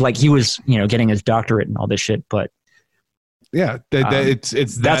course, he was getting his doctorate and all this shit, but yeah,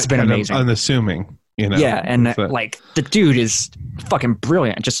 that's been amazing. Unassuming. Yeah, and like the dude is fucking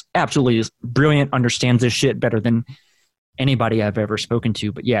brilliant, just absolutely brilliant, understands this shit better than anybody I've ever spoken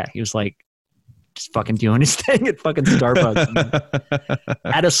to. But yeah, he was like just fucking doing his thing at fucking Starbucks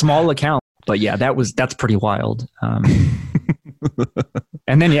at a small account. But yeah, that's pretty wild. And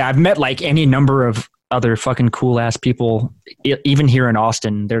then I've met like any number of other fucking cool ass people, even here in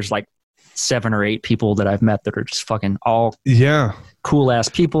Austin. There's like 7 or 8 people that I've met that are just fucking all cool ass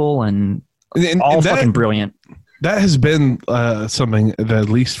people and all fucking brilliant. That has been something that, at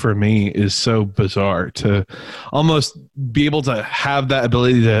least for me, is so bizarre to almost be able to have that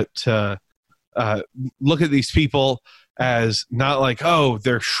ability to look at these people as not like, oh,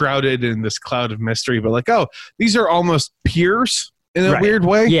 they're shrouded in this cloud of mystery, but like, oh, these are almost peers in a weird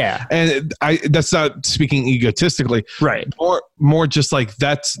way. Yeah. And that's not speaking egotistically. Right. More just like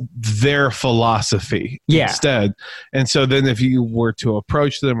that's their philosophy instead. And so then if you were to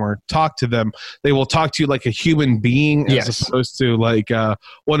approach them or talk to them, they will talk to you like a human being as opposed to like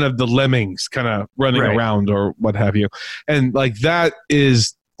one of the lemmings kind of running around or what have you. And like that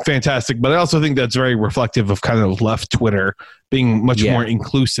is fantastic, but I also think that's very reflective of kind of left Twitter being much more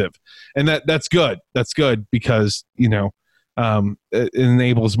inclusive, and that's good. That's good because it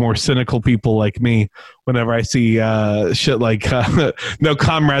enables more cynical people like me whenever I see shit like no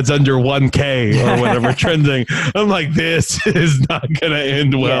comrades under 1K or whatever trending. I'm like, this is not gonna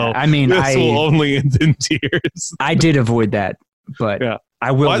end well. Yeah, I mean, this will only end in tears. I did avoid that, but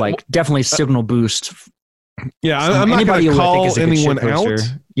I will definitely signal boost. Yeah, I'm not going to call anyone out.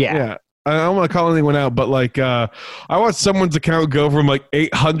 Yeah. I don't want to call anyone out, but like I watched someone's account go from like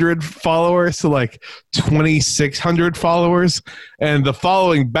 800 followers to like 2,600 followers, and the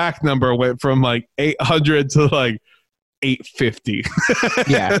following back number went from like 800 to like 850.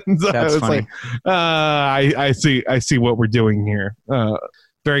 Yeah, so that's funny. Like, I see what we're doing here.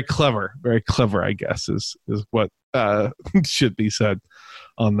 Very clever, I guess is what should be said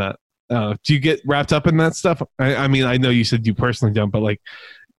on that. Do you get wrapped up in that stuff? I mean, I know you said you personally don't, but like,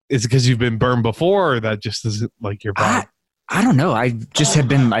 is it because you've been burned before, or that just isn't like your vibe? I don't know. I just have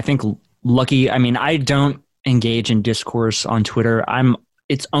been, I think, lucky. I mean, I don't engage in discourse on Twitter.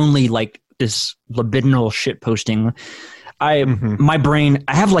 It's only like this libidinal shit posting. My brain,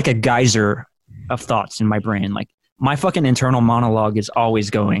 I have like a geyser of thoughts in my brain. Like my fucking internal monologue is always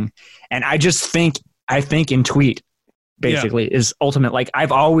going, and I just think in tweet. Basically is ultimate. Like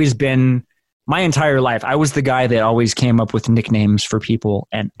I've always been my entire life. I was the guy that always came up with nicknames for people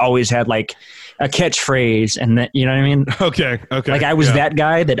and always had like a catchphrase and that, you know what I mean? Okay. Like I was that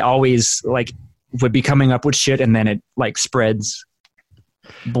guy that always like would be coming up with shit and then it like spreads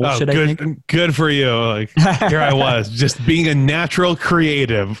bullshit. Good, I think. Good for you. Like here I was just being a natural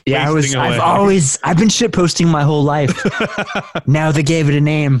creative. Yeah, I've been shit posting my whole life. Now they gave it a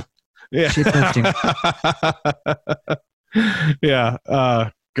name. Yeah. Shit posting. Yeah.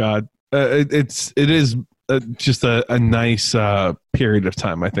 God. It is just a nice period of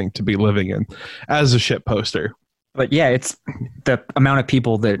time, I think, to be living in as a shit poster. But yeah, it's the amount of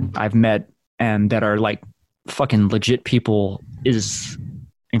people that I've met and that are like fucking legit people is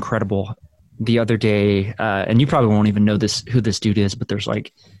incredible. The other day, and you probably won't even know who this dude is, but there's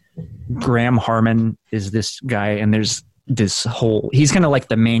like Graham Harmon is this guy, and there's he's kind of like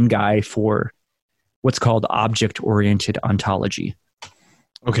the main guy for what's called object-oriented ontology.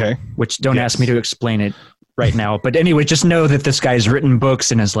 Okay. Which don't ask me to explain it right now. But anyway, just know that this guy's written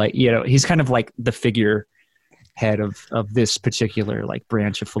books and is like, he's kind of like the figure head of this particular like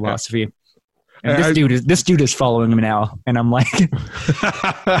branch of philosophy. And this dude is following him now. And I'm like,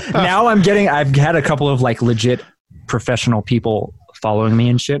 now I've had a couple of like legit professional people following me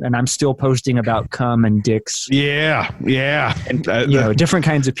and shit, and I'm still posting about cum and dicks. Yeah. And different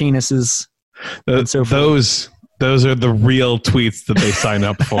kinds of penises. And so those are the real tweets that they sign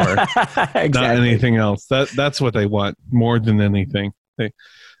up for. Exactly. Not anything else. That's what they want more than anything. They're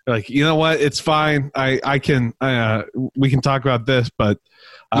like, you know what? It's fine. I can we can talk about this, but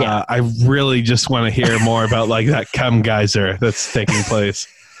I really just want to hear more about like that cum geyser that's taking place.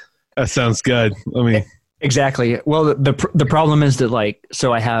 That sounds good. Exactly. Well, the problem is that like,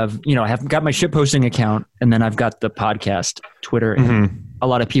 so I have got my shitposting account, and then I've got the podcast Twitter. And a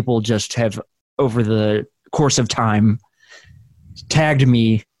lot of people just have over the course of time tagged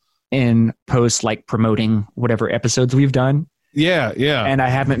me in posts like promoting whatever episodes we've done. Yeah. And I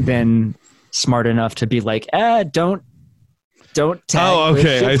haven't been smart enough to be like, don't tag. Oh,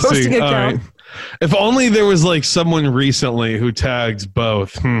 okay. I see. All right. If only there was like someone recently who tagged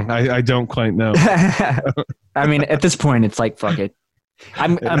both. I don't quite know. I mean, at this point, it's like, fuck it.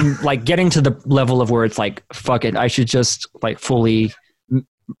 I'm like getting to the level of where it's like, fuck it. I should just like fully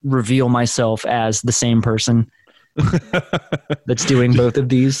reveal myself as the same person that's doing both of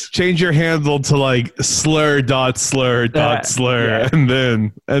these. Change your handle to like slur, yeah.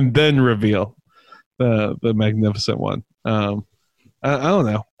 and then reveal the magnificent one. I don't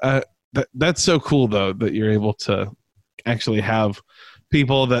know. That's so cool though that you're able to actually have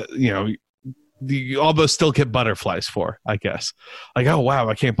people that you almost still get butterflies for, I guess. Like, oh wow,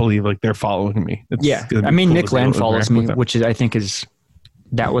 I can't believe like they're following me. Yeah, I mean, Nick Land follows me, which is, I think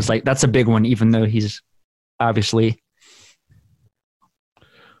that's a big one, even though he's obviously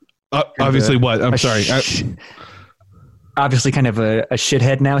what? I'm sorry. Obviously kind of a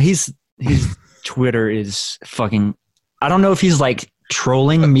shithead now. His Twitter is fucking, I don't know if he's like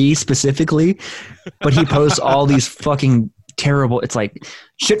trolling me specifically, but he posts all these fucking terrible, it's like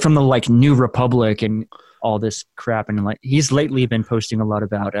shit from the like New Republic and all this crap. And like, he's lately been posting a lot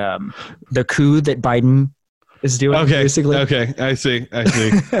about the coup that Biden is doing. Basically. Okay. I see.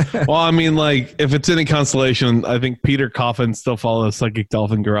 Well, I mean, like, if it's any consolation, I think Peter Coffin still follows Psychic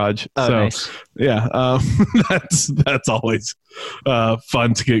Dolphin Garage. Oh, so, nice. Yeah, that's always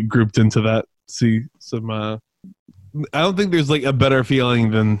fun to get grouped into that. See some. I don't think there's like a better feeling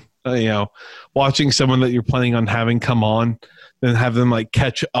than watching someone that you're planning on having come on, than have them like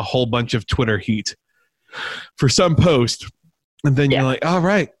catch a whole bunch of Twitter heat for some post, and then you're like, all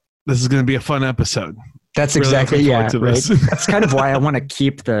right, this is going to be a fun episode. That's exactly, right. That's kind of why I want to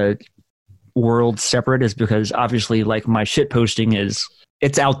keep the world separate, is because obviously like my shit posting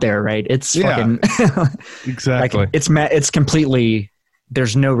it's out there, right? It's fucking exactly. Like, it's completely,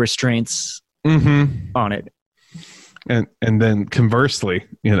 there's no restraints on it. And then conversely,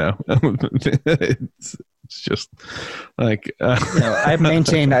 it's just like I've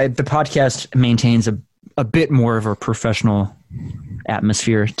maintained the podcast maintains a bit more of a professional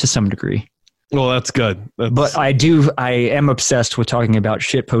atmosphere to some degree. Well, that's good. But I am obsessed with talking about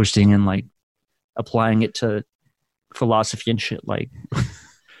shit posting and like applying it to philosophy and shit, like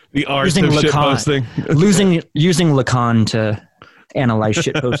the art of shit posting. using Lacan to analyze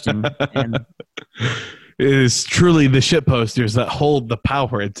shit posting. And it is truly the shit posters that hold the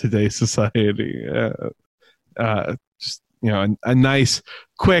power in today's society. Just a nice,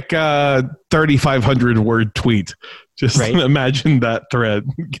 quick 3,500 word tweet. Just imagine that thread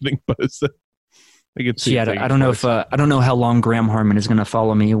getting posted. I don't know how long Graham Harmon is going to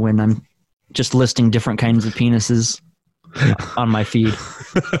follow me when I'm just listing different kinds of penises on my feed.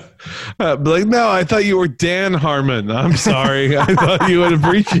 But like, no, I thought you were Dan Harmon. I'm sorry. I thought you would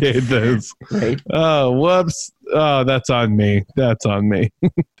appreciate this. Right. Oh, whoops. Oh, that's on me.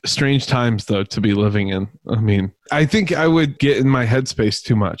 Strange times though to be living in. I mean, I think I would get in my headspace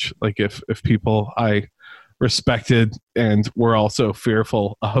too much. Like if people I respected and were also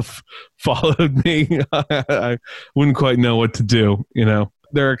fearful of followed me, I wouldn't quite know what to do.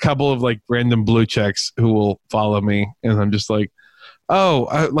 There are a couple of like random blue checks who will follow me, and I'm just like,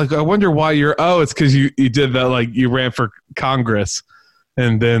 I wonder why it's because you did that, like you ran for Congress,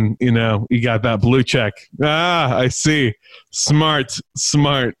 and then you got that blue check. I see. Smart.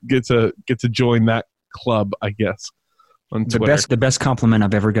 Get to join that club, I guess. On Twitter. The best compliment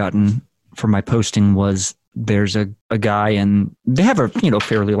I've ever gotten for my posting was, there's a guy, and they have a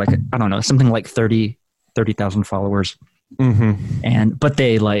fairly like, I don't know, something like 30,000 followers. Mm-hmm. But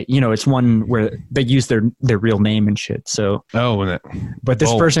they like, it's one where they use their real name and shit. So but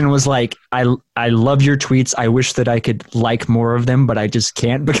this person was like, I love your tweets. I wish that I could like more of them, but I just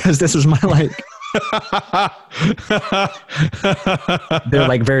can't because this is my like. They're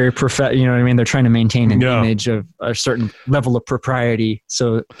like very you know what I mean? They're trying to maintain an image of a certain level of propriety,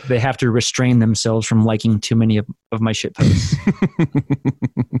 so they have to restrain themselves from liking too many of my shit posts.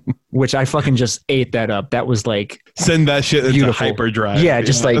 Which I fucking just ate that up. That was like, send that shit into hyperdrive. Yeah,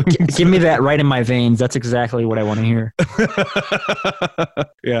 just like give me that right in my veins. That's exactly what I want to hear.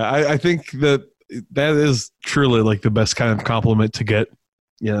 Yeah, I think that is truly like the best kind of compliment to get.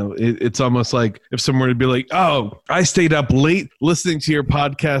 It's almost like if someone would be like, oh, I stayed up late listening to your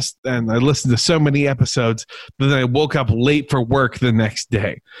podcast and I listened to so many episodes, but then I woke up late for work the next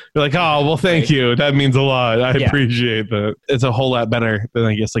day. You're like, oh, well, thank you. That means a lot. I appreciate that. It's a whole lot better than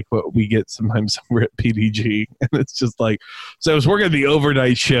I guess like what we get sometimes we're at PDG. And it's just like, so I was working the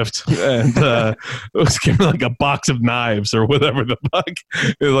overnight shift and it was given like a box of knives or whatever the fuck.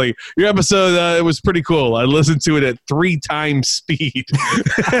 It was like, your episode, it was pretty cool. I listened to it at 3 times speed.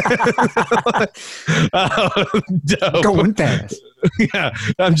 Dope. Going fast. Yeah,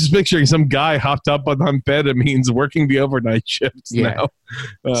 I'm just picturing some guy hopped up on amphetamines working the overnight shifts now.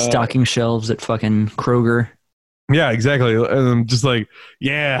 Stocking shelves at fucking Kroger. Yeah, exactly. And I'm just like,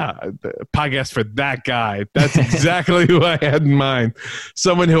 podcast for that guy. That's exactly who I had in mind.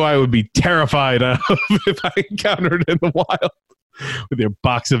 Someone who I would be terrified of if I encountered in the wild with your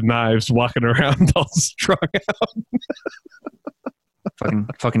box of knives walking around all strung out.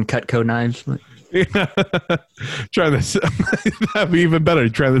 Fucking Cutco knives. Yeah. Trying to that'd be even better.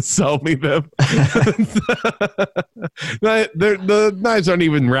 Trying to sell me them. The knives aren't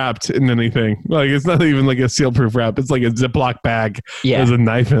even wrapped in anything. Like it's not even like a seal-proof wrap. It's like a Ziploc bag. Yeah. There's a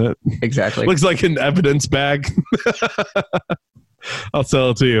knife in it. Exactly. Looks like an evidence bag. I'll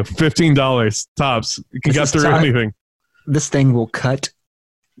sell it to you. $15 tops. You can get through anything. This thing will cut.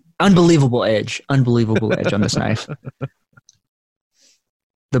 Unbelievable edge on this knife.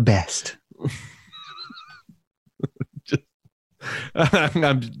 The best.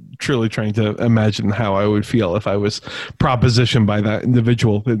 I'm truly trying to imagine how I would feel if I was propositioned by that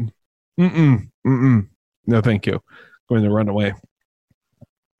individual. No, thank you. Going to run away.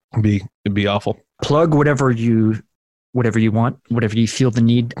 It'd be awful. Plug whatever you want, whatever you feel the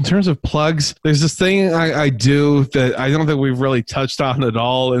need. In terms of plugs, there's this thing I do that I don't think we've really touched on at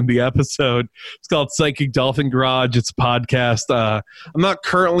all in the episode. It's called Psychic Dolphin Garage. It's a podcast. I'm not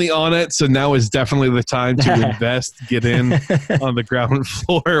currently on it, so now is definitely the time to invest, get in on the ground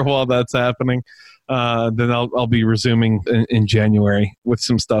floor while that's happening. Then I'll be resuming in January with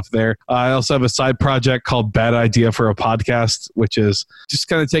some stuff there. I also have a side project called Bad Idea for a Podcast, which is just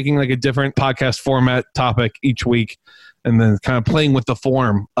kind of taking like a different podcast format topic each week and then kind of playing with the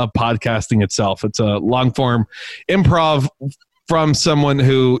form of podcasting itself. It's a long form improv from someone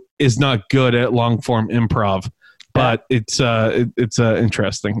who is not good at long form improv, but it's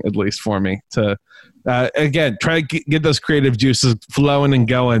interesting, at least for me, to again try to get those creative juices flowing and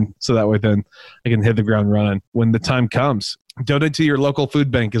going, so that way then I can hit the ground running when the time comes. Donate to your local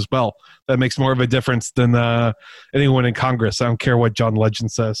food bank as well. That makes more of a difference than anyone in Congress. I don't care what John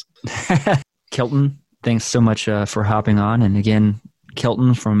Legend says. Kelton, thanks so much for hopping on. And again,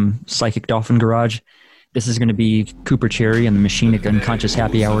 Kelton from Psychic Dolphin Garage. This is going to be Cooper Cherry and the Machinic Unconscious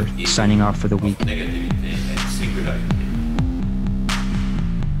Happy Hour signing off for the week.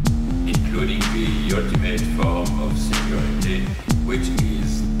 Including the ultimate form of singularity, which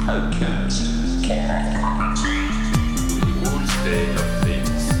is unconscious. To the whole state of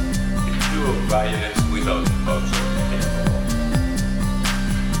things, the pure violence without object anymore.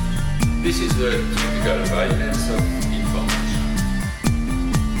 This is the typical violence of information.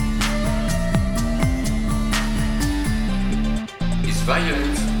 It's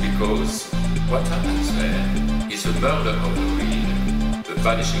violent because what happens there is a murder of the real, the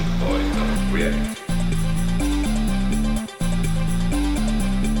vanishing point of reality.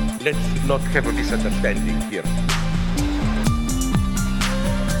 Let's not have a misunderstanding here.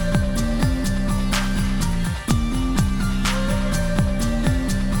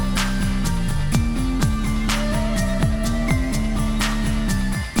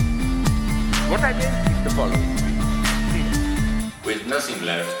 What I meant is the following. With nothing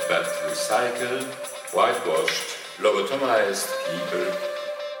left but recycled, whitewashed, lobotomized people,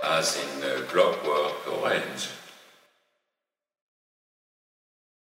 as in Clockwork Orange.